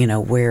campus,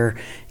 where,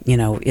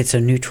 it's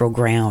a neutral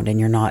ground and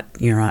you're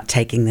not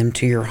taking them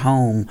to your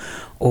home,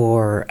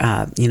 or,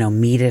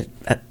 meet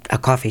at a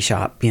coffee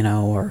shop,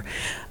 or,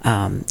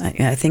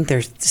 I think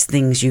there's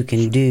things you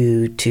can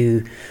do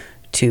to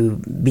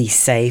be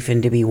safe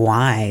and to be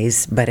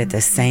wise, but at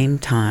the same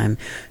time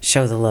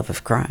show the love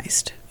of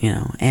Christ,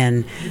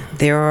 and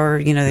there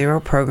are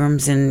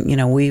programs,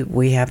 and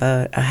we have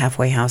a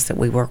halfway house that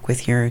we work with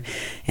here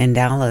in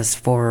Dallas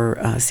for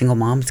single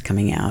moms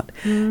coming out,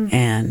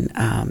 and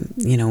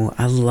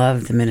I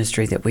love the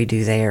ministry that we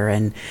do there,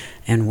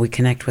 and we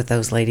connect with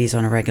those ladies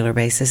on a regular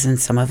basis, and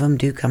some of them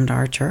do come to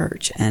our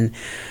church, and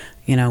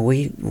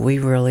we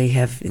really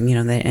have,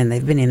 and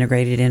they've been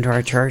integrated into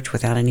our church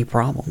without any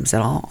problems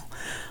at all.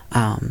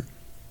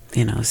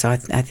 So I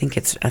think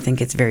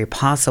it's very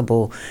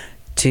possible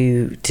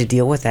to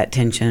deal with that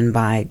tension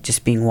by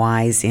just being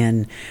wise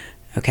in,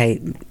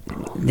 okay,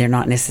 they're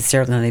not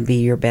necessarily going to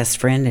be your best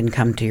friend and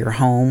come to your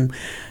home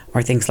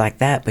or things like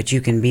that, but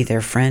you can be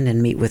their friend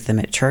and meet with them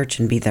at church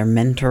and be their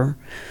mentor.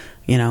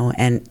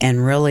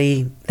 And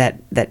really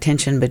that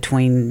tension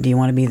between, do you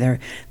want to be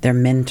their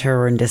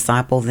mentor and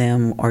disciple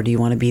them, or do you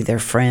want to be their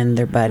friend,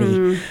 their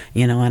buddy?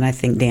 And I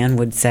think Dan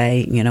would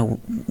say,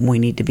 we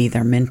need to be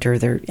their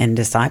mentor and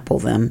disciple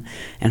them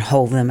and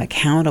hold them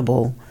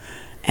accountable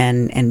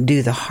and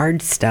do the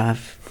hard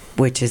stuff,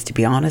 which is to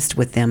be honest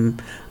with them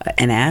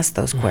and ask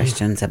those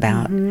questions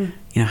about,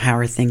 how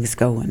are things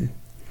going?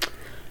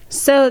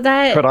 So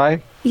that... Could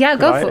I? Yeah,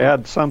 go for it.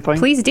 Add something?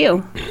 Please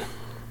do.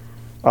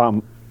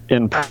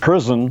 In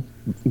prison,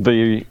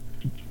 the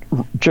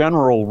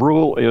general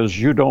rule is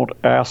you don't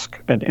ask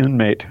an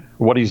inmate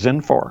what he's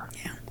in for,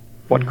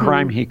 what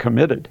crime he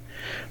committed.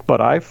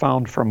 But I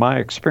found from my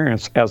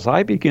experience, as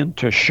I begin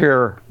to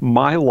share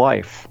my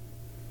life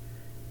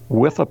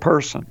with a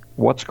person,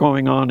 what's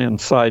going on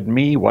inside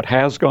me, what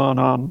has gone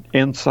on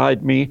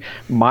inside me,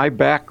 my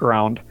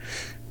background,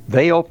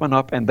 they open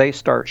up and they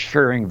start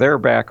sharing their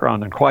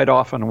background, and quite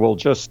often will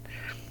just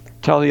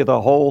tell you the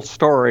whole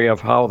story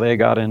of how they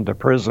got into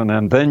prison,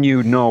 and then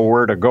you know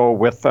where to go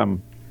with them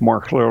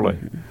more clearly.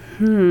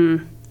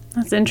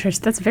 That's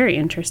interesting. That's very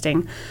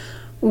interesting.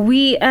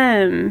 We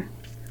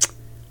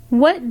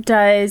what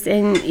does,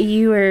 and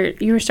you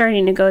were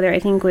starting to go there, I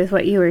think, with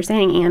what you were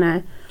saying,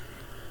 Anna,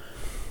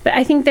 but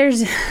I think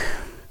there's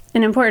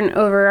an important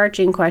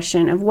overarching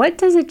question of what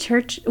does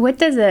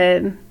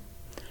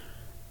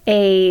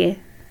a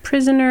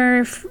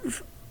prisoner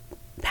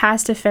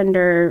past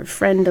offender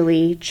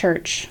friendly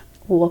church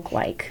look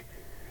like?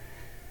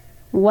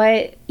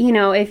 What,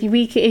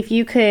 if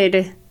you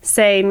could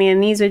say, man,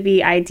 these would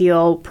be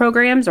ideal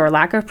programs or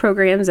lack of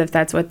programs if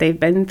that's what they've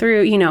been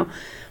through,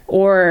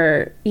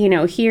 or,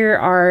 here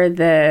are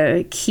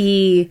the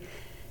key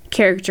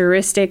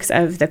characteristics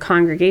of the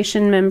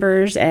congregation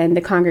members, and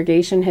the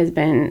congregation has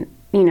been,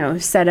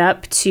 set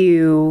up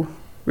to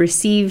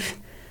receive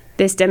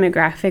this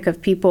demographic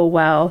of people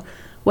well.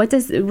 What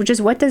does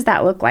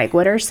that look like?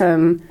 What are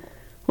some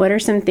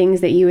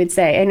things that you would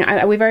say?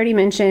 And we've already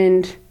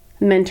mentioned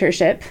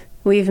mentorship.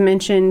 We've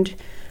mentioned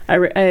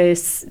a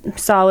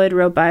solid,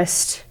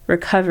 robust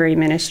recovery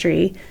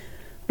ministry.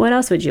 What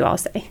else would you all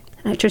say?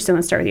 Tristan,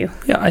 let's start with you.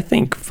 Yeah, I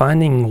think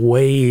finding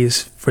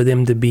ways for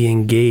them to be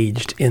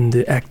engaged in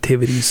the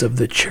activities of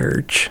the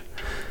church.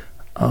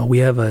 We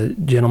have a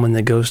gentleman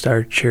that goes to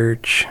our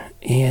church,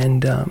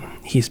 and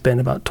he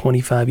spent about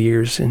 25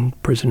 years in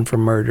prison for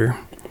murder,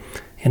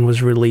 and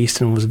was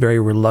released and was very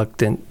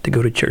reluctant to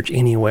go to church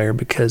anywhere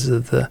because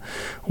of the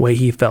way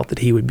he felt that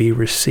he would be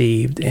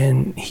received.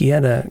 And he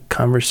had a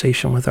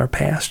conversation with our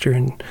pastor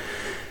and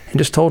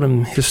just told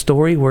him his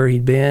story, where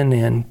he'd been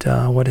and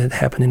what had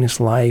happened in his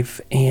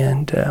life.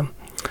 And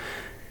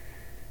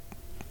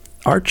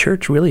our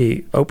church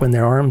really opened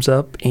their arms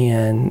up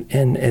and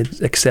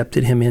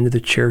accepted him into the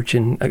church.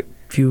 And a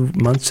few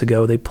months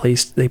ago, they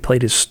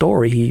played his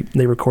story.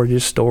 They recorded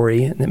his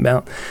story and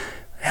about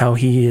how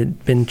he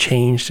had been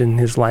changed and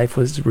his life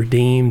was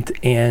redeemed.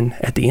 And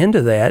at the end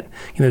of that,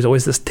 there's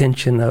always this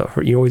tension of,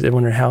 you always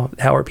wonder how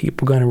are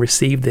people going to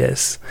receive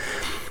this.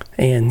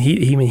 And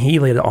he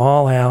laid it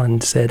all out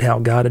and said how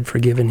God had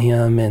forgiven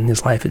him and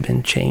his life had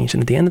been changed.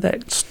 And at the end of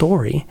that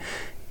story,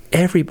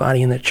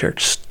 everybody in the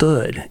church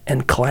stood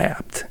and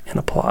clapped and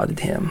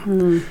applauded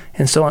him.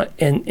 And so,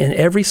 and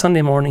every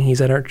Sunday morning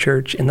he's at our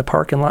church in the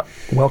parking lot,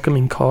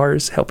 welcoming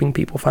cars, helping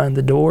people find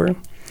the door.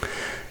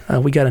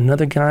 We got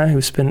another guy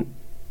who spent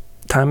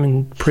time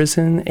in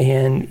prison,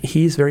 and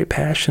he's very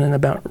passionate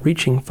about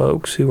reaching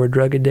folks who are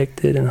drug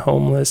addicted and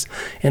homeless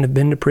and have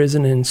been to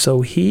prison. And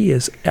so he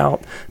is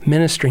out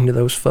ministering to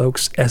those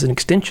folks as an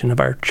extension of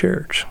our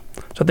church.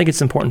 So I think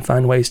it's important to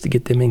find ways to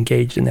get them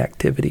engaged in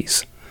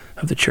activities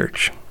of the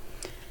church.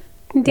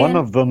 Dan?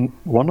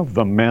 One of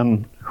the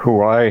men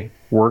who I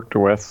worked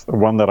with, the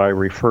one that I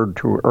referred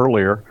to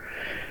earlier,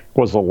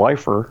 was a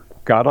lifer,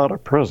 got out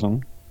of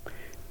prison,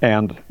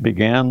 and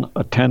began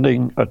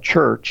attending a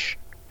church,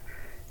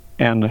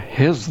 and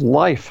his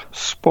life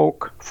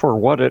spoke for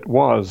what it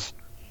was.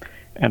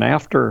 And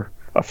after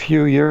a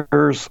few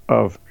years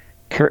of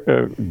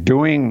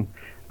doing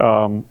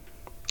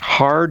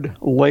hard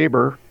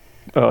labor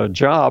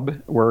job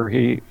where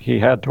he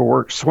had to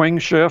work swing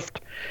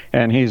shift,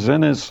 and he's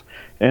in his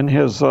late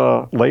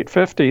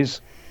 50s,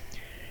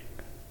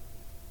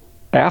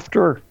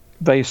 after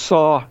they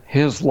saw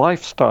his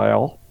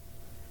lifestyle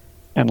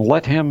and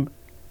let him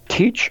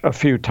teach a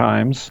few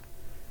times,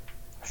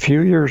 a few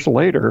years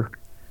later,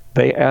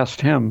 they asked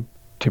him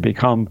to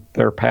become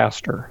their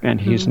pastor,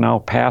 and he's now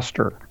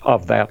pastor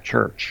of that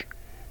church.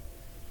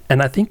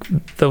 And I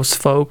think those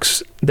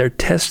folks, their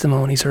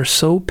testimonies are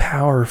so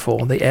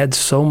powerful. They add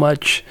so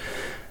much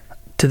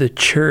to the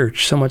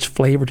church, so much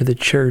flavor to the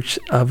church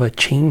of a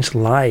changed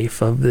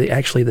life, of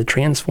the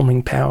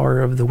transforming power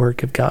of the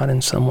work of God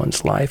in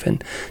someone's life.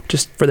 And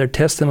just for their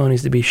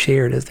testimonies to be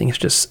shared, I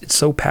think it's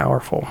so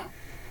powerful.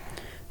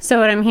 So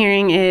what I'm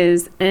hearing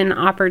is an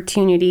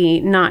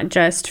opportunity not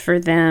just for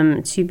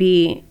them to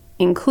be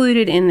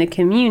included in the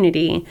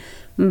community,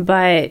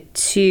 but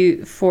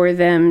for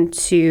them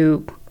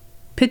to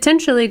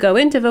potentially go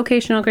into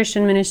vocational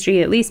Christian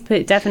ministry, at least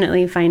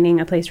definitely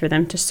finding a place for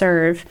them to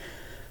serve.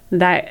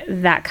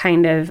 That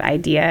kind of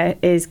idea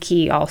is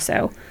key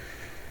also.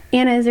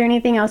 Anna, is there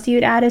anything else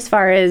you'd add as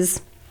far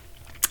as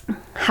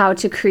how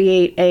to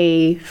create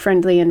a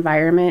friendly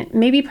environment,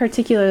 maybe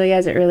particularly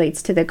as it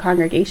relates to the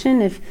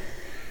congregation?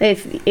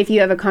 If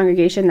you have a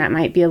congregation that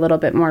might be a little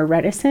bit more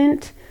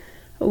reticent,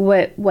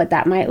 what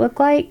that might look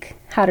like,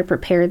 how to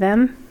prepare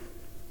them?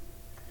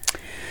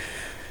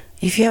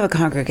 If you have a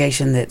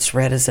congregation that's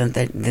reticent,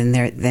 then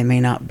they may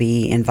not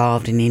be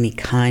involved in any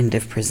kind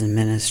of prison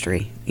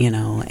ministry,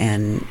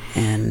 and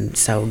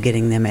so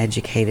getting them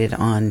educated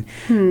on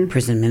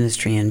prison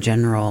ministry in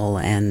general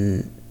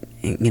and,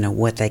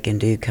 what they can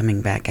do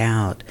coming back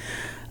out,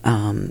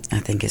 I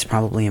think is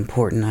probably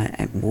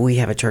important. We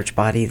have a church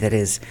body that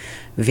is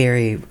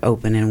very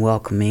open and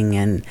welcoming,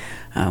 and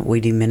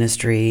we do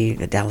ministry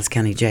at Dallas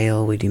County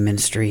Jail. We do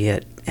ministry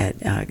in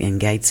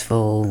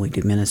Gatesville. We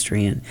do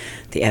ministry in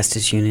the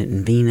Estes unit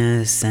in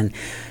Venus, and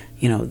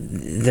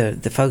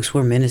the folks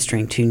we're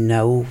ministering to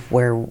know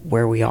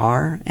where we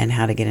are and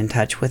how to get in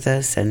touch with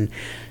us. And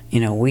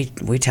we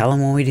tell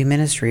them when we do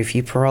ministry, if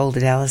you parole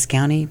to Dallas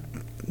County,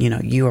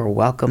 you are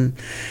welcome.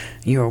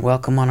 You are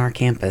welcome on our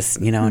campus,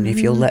 and if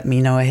you'll let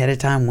me know ahead of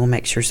time, we'll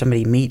make sure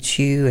somebody meets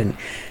you and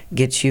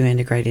gets you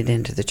integrated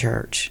into the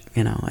church,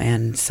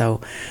 and so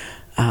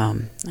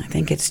I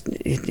think it's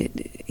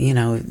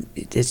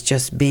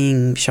just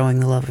showing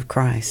the love of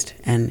Christ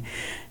and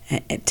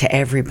to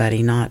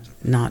everybody, not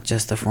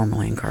just the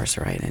formerly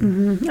incarcerated.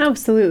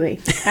 Absolutely.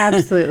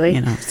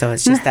 So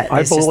it's just that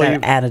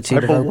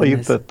attitude of openness. I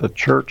believe that the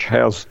church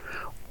has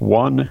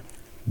one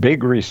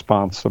big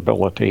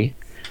responsibility,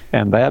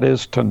 and that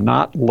is to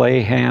not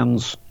lay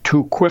hands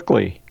too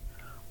quickly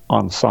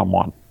on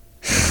someone.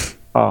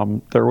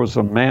 There was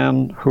a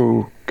man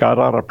who got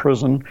out of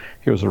prison.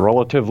 He was a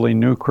relatively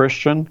new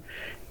Christian,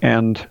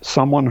 and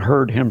someone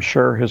heard him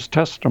share his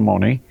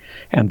testimony,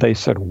 and they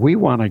said, "We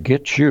want to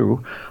get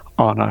you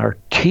on our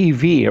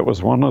TV." It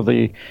was one of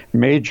the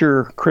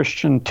major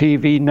Christian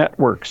TV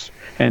networks.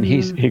 And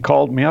he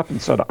called me up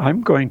and said,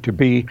 "I'm going to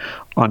be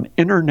on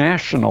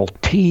international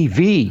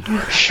TV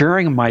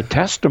sharing my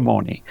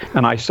testimony."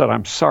 And I said,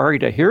 "I'm sorry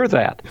to hear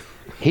that."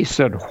 He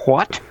said,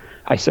 "What?"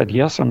 I said,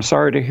 "Yes, I'm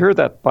sorry to hear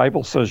that.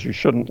 Bible says you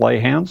shouldn't lay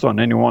hands on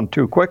anyone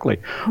too quickly."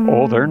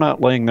 "Oh, they're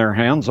not laying their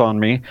hands on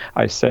me."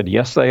 I said,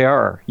 "Yes, they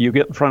are. You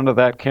get in front of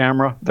that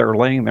camera, they're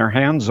laying their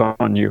hands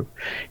on you."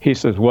 He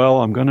says,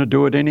 "Well, I'm going to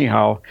do it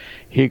anyhow."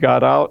 He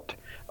got out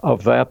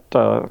of that,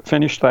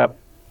 finished that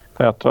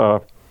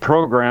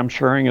program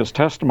sharing his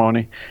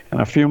testimony,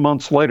 and a few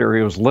months later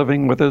he was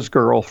living with his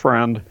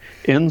girlfriend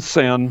in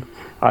sin.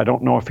 I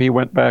don't know if he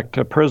went back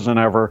to prison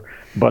ever,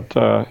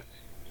 but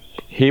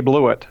he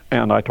blew it,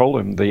 and I told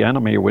him the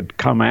enemy would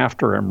come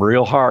after him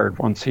real hard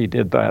once he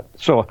did that.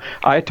 So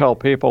I tell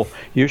people,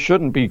 you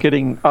shouldn't be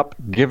getting up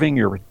giving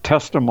your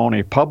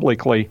testimony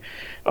publicly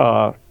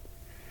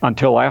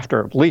until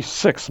after at least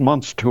 6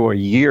 months to a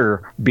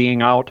year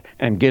being out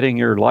and getting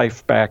your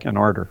life back in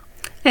order.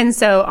 And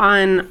so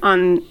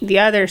on the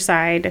other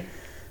side,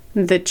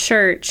 the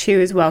church who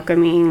is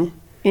welcoming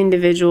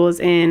individuals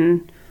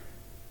in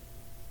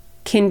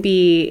can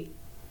be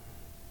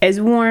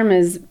as warm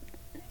as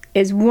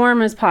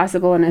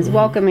possible and as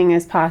welcoming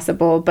as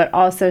possible, but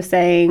also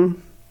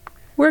saying,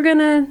 we're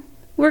gonna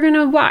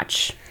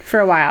watch for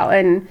a while,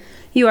 and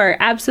you are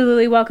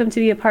absolutely welcome to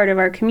be a part of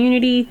our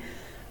community,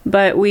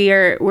 but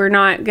we're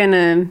not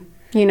gonna,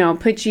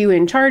 put you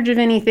in charge of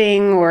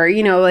anything, or,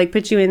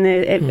 put you in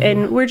the,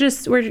 and we're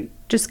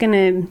just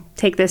gonna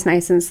take this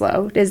nice and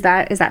slow. Is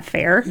that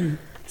fair?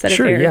 Is that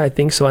Sure. a fair? Yeah, I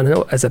think so. I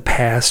know as a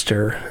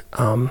pastor,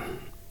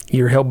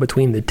 you're held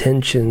between the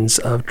tensions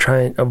of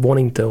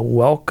wanting to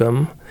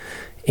welcome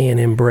and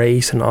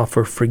embrace and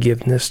offer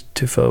forgiveness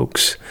to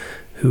folks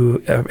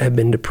who have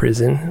been to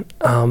prison,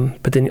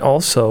 but then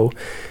also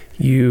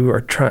you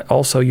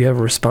have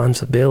a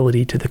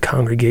responsibility to the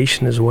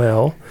congregation as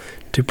well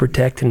to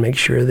protect and make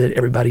sure that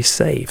everybo's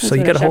safe. That's so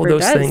you what got to hold a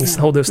those shepherd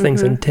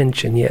things, does. in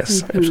tension.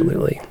 Yes,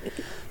 absolutely.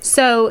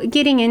 So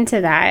getting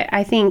into that,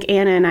 I think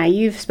Anna and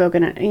you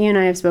and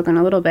I have spoken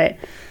a little bit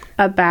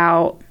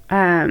about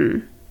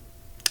in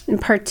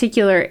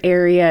particular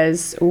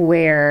areas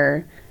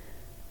where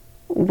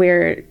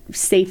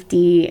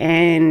safety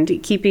and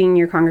keeping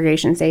your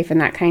congregation safe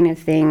and that kind of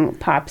thing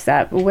pops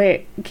up.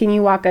 Can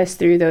you walk us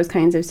through those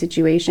kinds of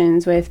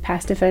situations with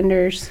past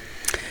offenders?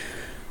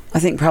 I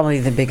think probably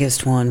the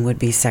biggest one would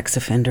be sex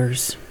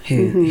offenders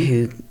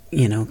who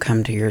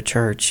come to your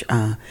church,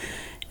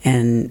 and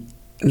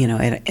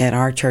at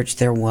our church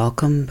they're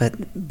welcome,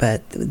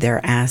 but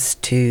they're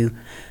asked to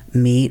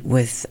meet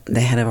with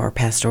the head of our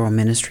pastoral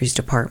ministries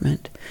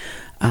department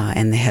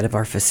and the head of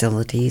our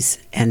facilities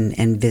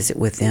and visit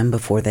with them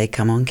before they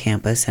come on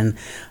campus and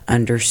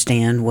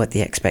understand what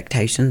the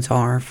expectations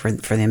are for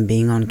them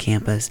being on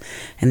campus.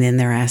 And then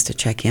they're asked to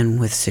check in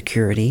with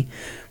security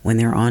when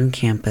they're on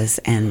campus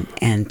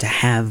and to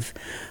have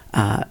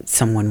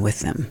someone with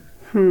them,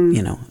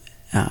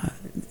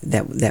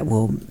 that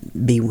will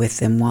be with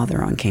them while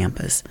they're on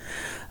campus.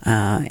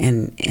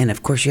 And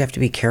of course you have to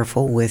be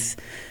careful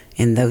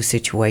in those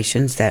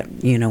situations that,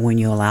 when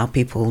you allow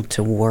people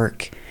to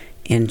work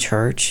in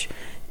church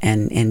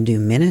and do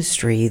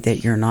ministry,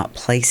 that you're not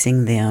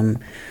placing them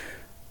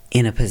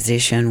in a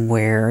position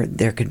where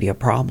there could be a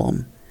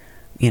problem,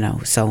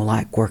 so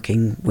like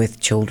working with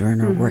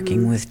children or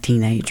working with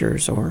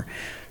teenagers or,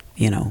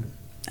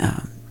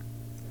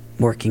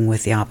 working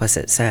with the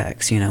opposite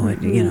sex,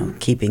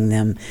 keeping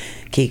them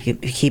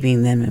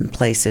in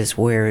places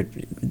where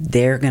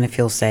they're going to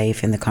feel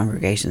safe and the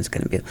congregation's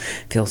going to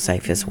feel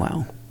safe as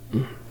well.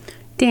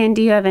 Dan,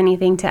 do you have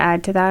anything to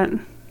add to that?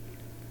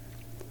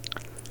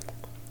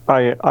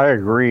 I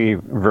agree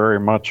very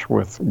much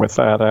with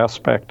that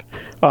aspect.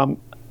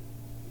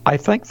 I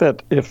think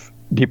that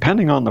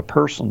depending on the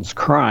person's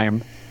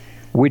crime,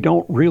 we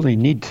don't really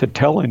need to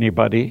tell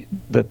anybody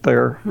that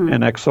they're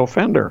an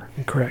ex-offender.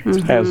 Correct.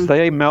 As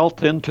they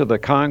melt into the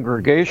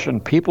congregation,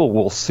 people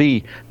will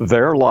see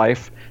their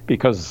life,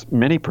 because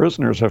many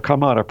prisoners have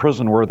come out of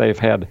prison where they've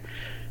had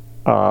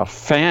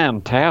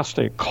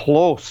fantastic,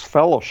 close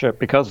fellowship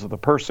because of the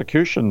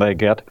persecution they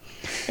get,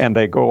 and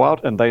they go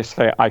out and they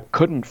say, I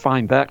couldn't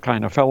find that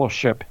kind of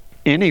fellowship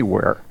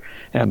anywhere.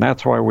 And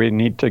that's why we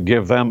need to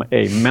give them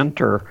a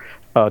mentor,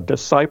 a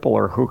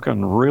discipler who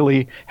can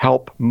really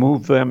help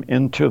move them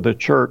into the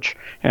church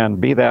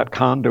and be that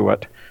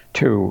conduit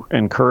to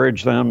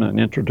encourage them and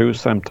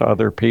introduce them to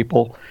other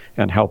people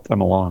and help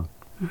them along.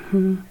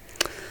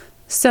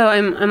 So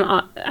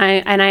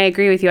I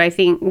agree with you. I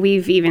think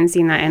we've even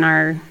seen that in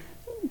our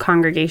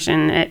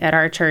congregation at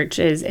our church.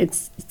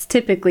 It's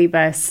typically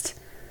best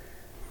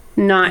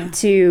not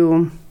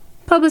to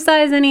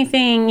publicize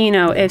anything.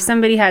 If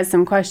somebody has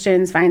some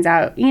questions, finds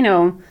out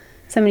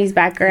somebody's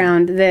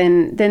background,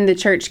 then the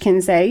church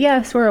can say,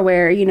 yes, we're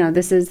aware,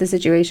 this is the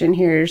situation,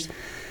 here's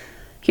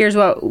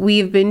what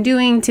we've been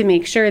doing to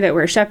make sure that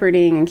we're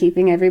shepherding and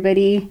keeping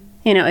everybody,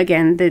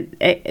 again,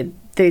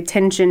 the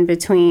tension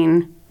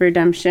between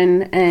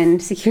redemption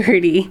and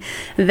security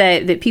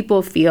that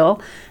people feel.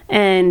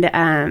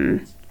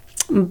 And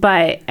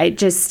but I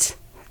just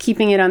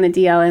keeping it on the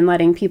DL and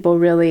letting people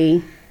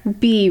really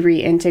be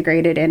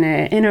reintegrated in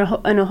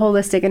a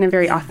holistic and a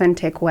very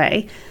authentic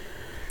way.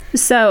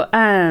 So,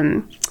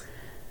 I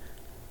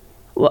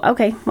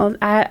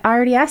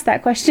already asked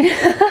that question.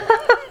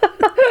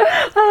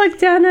 I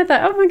looked down and I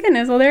thought, oh my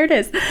goodness, well, there it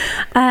is.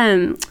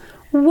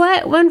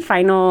 One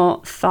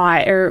final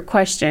thought or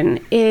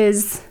question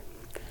is,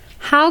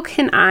 how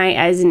can I,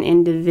 as an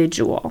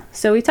individual,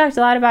 so we talked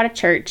a lot about a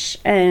church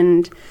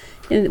and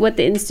what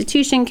the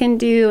institution can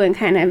do and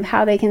kind of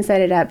how they can set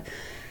it up.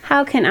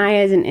 How can I,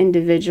 as an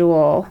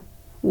individual,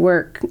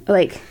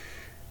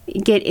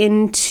 get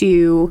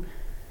into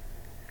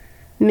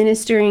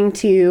ministering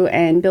to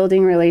and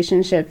building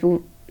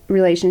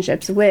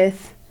relationships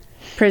with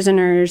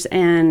prisoners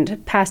and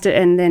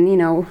and then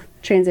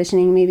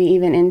transitioning maybe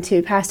even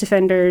into past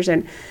offenders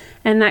and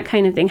that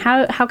kind of thing?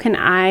 How can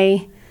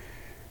I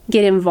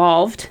get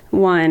involved,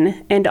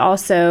 one, and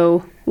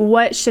also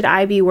what should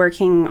I be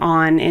working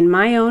on in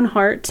my own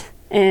heart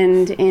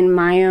and in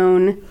my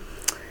own,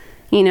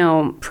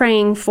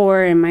 praying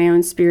for in my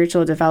own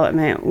spiritual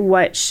development?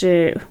 What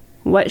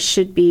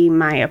should be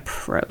my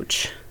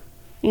approach?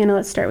 Anna,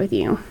 let's start with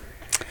you.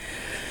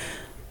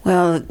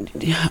 Well,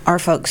 our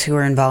folks who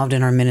are involved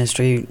in our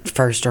ministry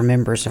first are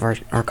members of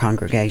our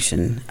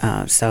congregation.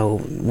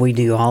 So we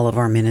do all of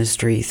our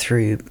ministry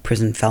through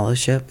Prison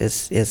Fellowship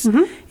is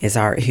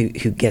our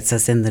who gets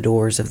us in the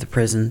doors of the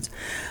prisons.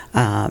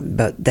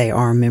 But they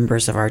are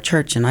members of our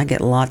church, and I get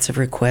lots of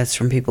requests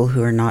from people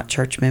who are not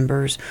church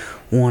members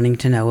wanting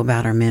to know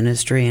about our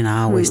ministry. And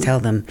I always tell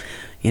them,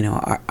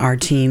 our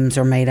teams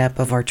are made up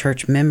of our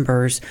church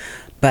members.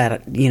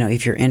 But,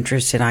 if you're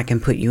interested, I can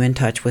put you in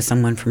touch with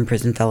someone from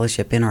Prison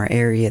Fellowship in our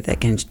area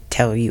that can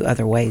tell you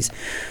other ways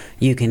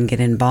you can get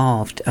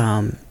involved.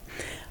 But,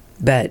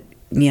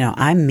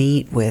 I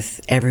meet with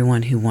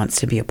everyone who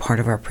wants to be a part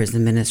of our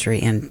prison ministry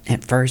and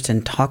at first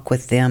and talk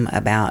with them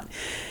about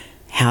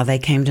how they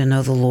came to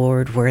know the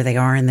Lord, where they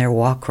are in their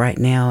walk right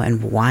now,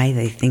 and why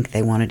they think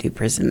they want to do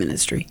prison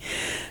ministry.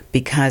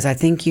 Because I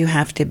think you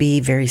have to be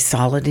very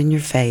solid in your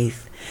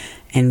faith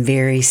and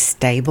very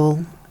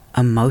stable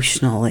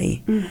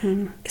emotionally,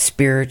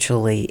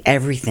 spiritually,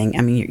 everything.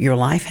 I mean, your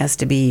life has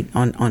to be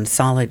on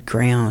solid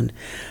ground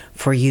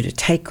for you to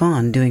take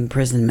on doing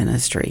prison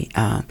ministry.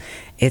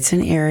 It's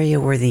an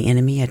area where the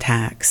enemy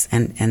attacks,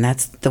 and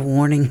that's the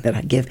warning that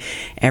I give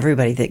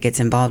everybody that gets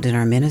involved in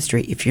our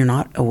ministry. If you're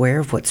not aware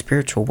of what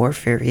spiritual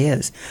warfare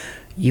is,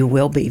 you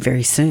will be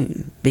very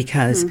soon,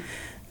 because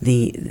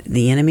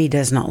the enemy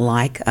does not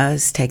like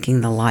us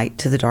taking the light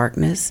to the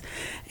darkness,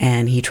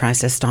 and he tries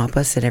to stop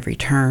us at every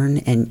turn.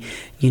 And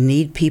you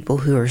need people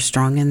who are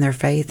strong in their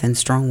faith and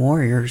strong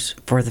warriors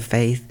for the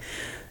faith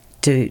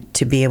to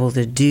be able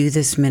to do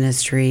this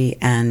ministry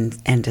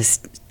and to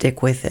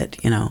stick with it.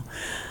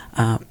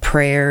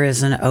 Prayer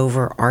is an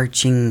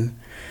overarching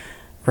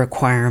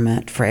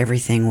requirement for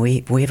everything.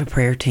 We have a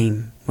prayer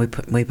team.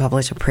 We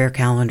publish a prayer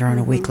calendar on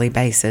a weekly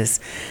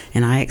basis,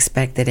 and I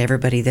expect that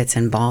everybody that's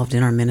involved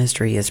in our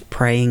ministry is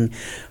praying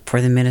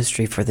for the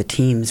ministry, for the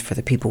teams, for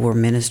the people we're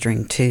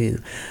ministering to,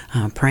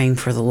 praying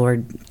for the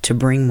Lord to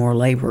bring more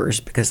laborers,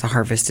 because the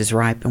harvest is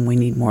ripe and we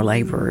need more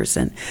laborers.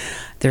 And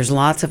there's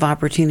lots of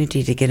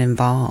opportunity to get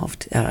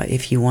involved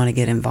if you want to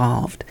get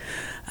involved,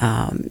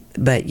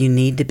 but you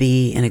need to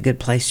be in a good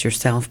place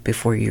yourself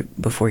before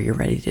you're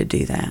ready to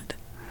do that.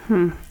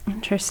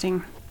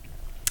 Interesting.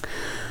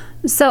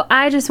 So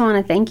I just want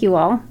to thank you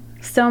all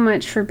so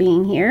much for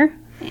being here.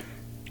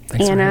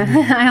 Thanks, Anna,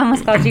 I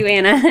almost called you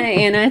Anna.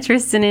 Anna,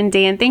 Tristan, and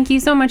Dan, thank you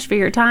so much for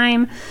your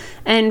time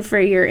and for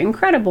your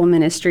incredible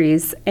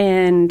ministries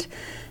and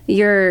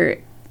your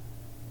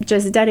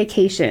just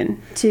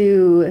dedication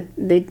to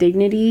the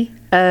dignity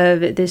of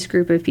this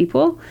group of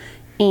people.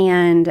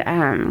 And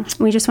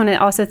we just want to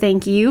also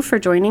thank you for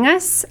joining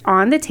us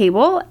on the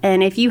table.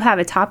 And if you have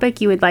a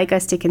topic you would like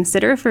us to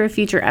consider for a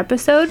future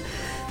episode,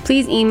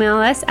 please email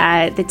us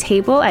at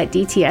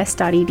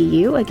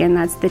thetable@dts.edu. Again,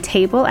 that's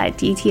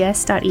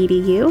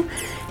thetable@dts.edu.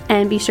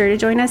 And be sure to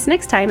join us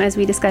next time as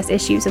we discuss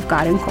issues of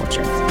God and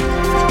culture.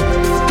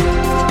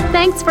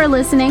 Thanks for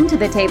listening to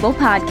the Table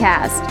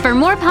Podcast. For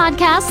more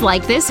podcasts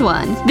like this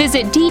one,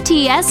 visit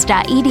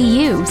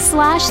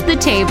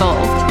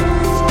dts.edu/thetable.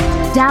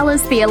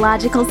 Dallas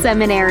Theological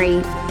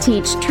Seminary.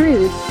 Teach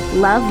truth,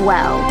 love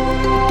well.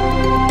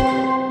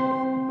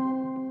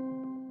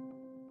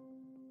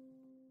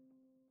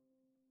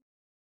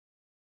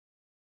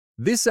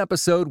 This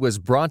episode was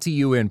brought to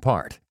you in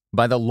part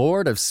by the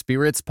Lord of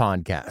Spirits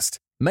podcast.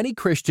 Many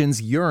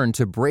Christians yearn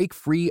to break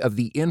free of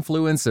the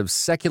influence of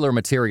secular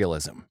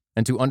materialism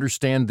and to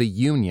understand the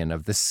union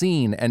of the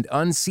seen and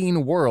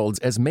unseen worlds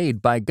as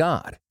made by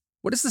God.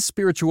 What is the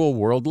spiritual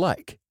world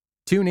like?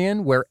 Tune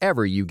in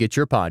wherever you get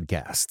your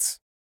podcasts.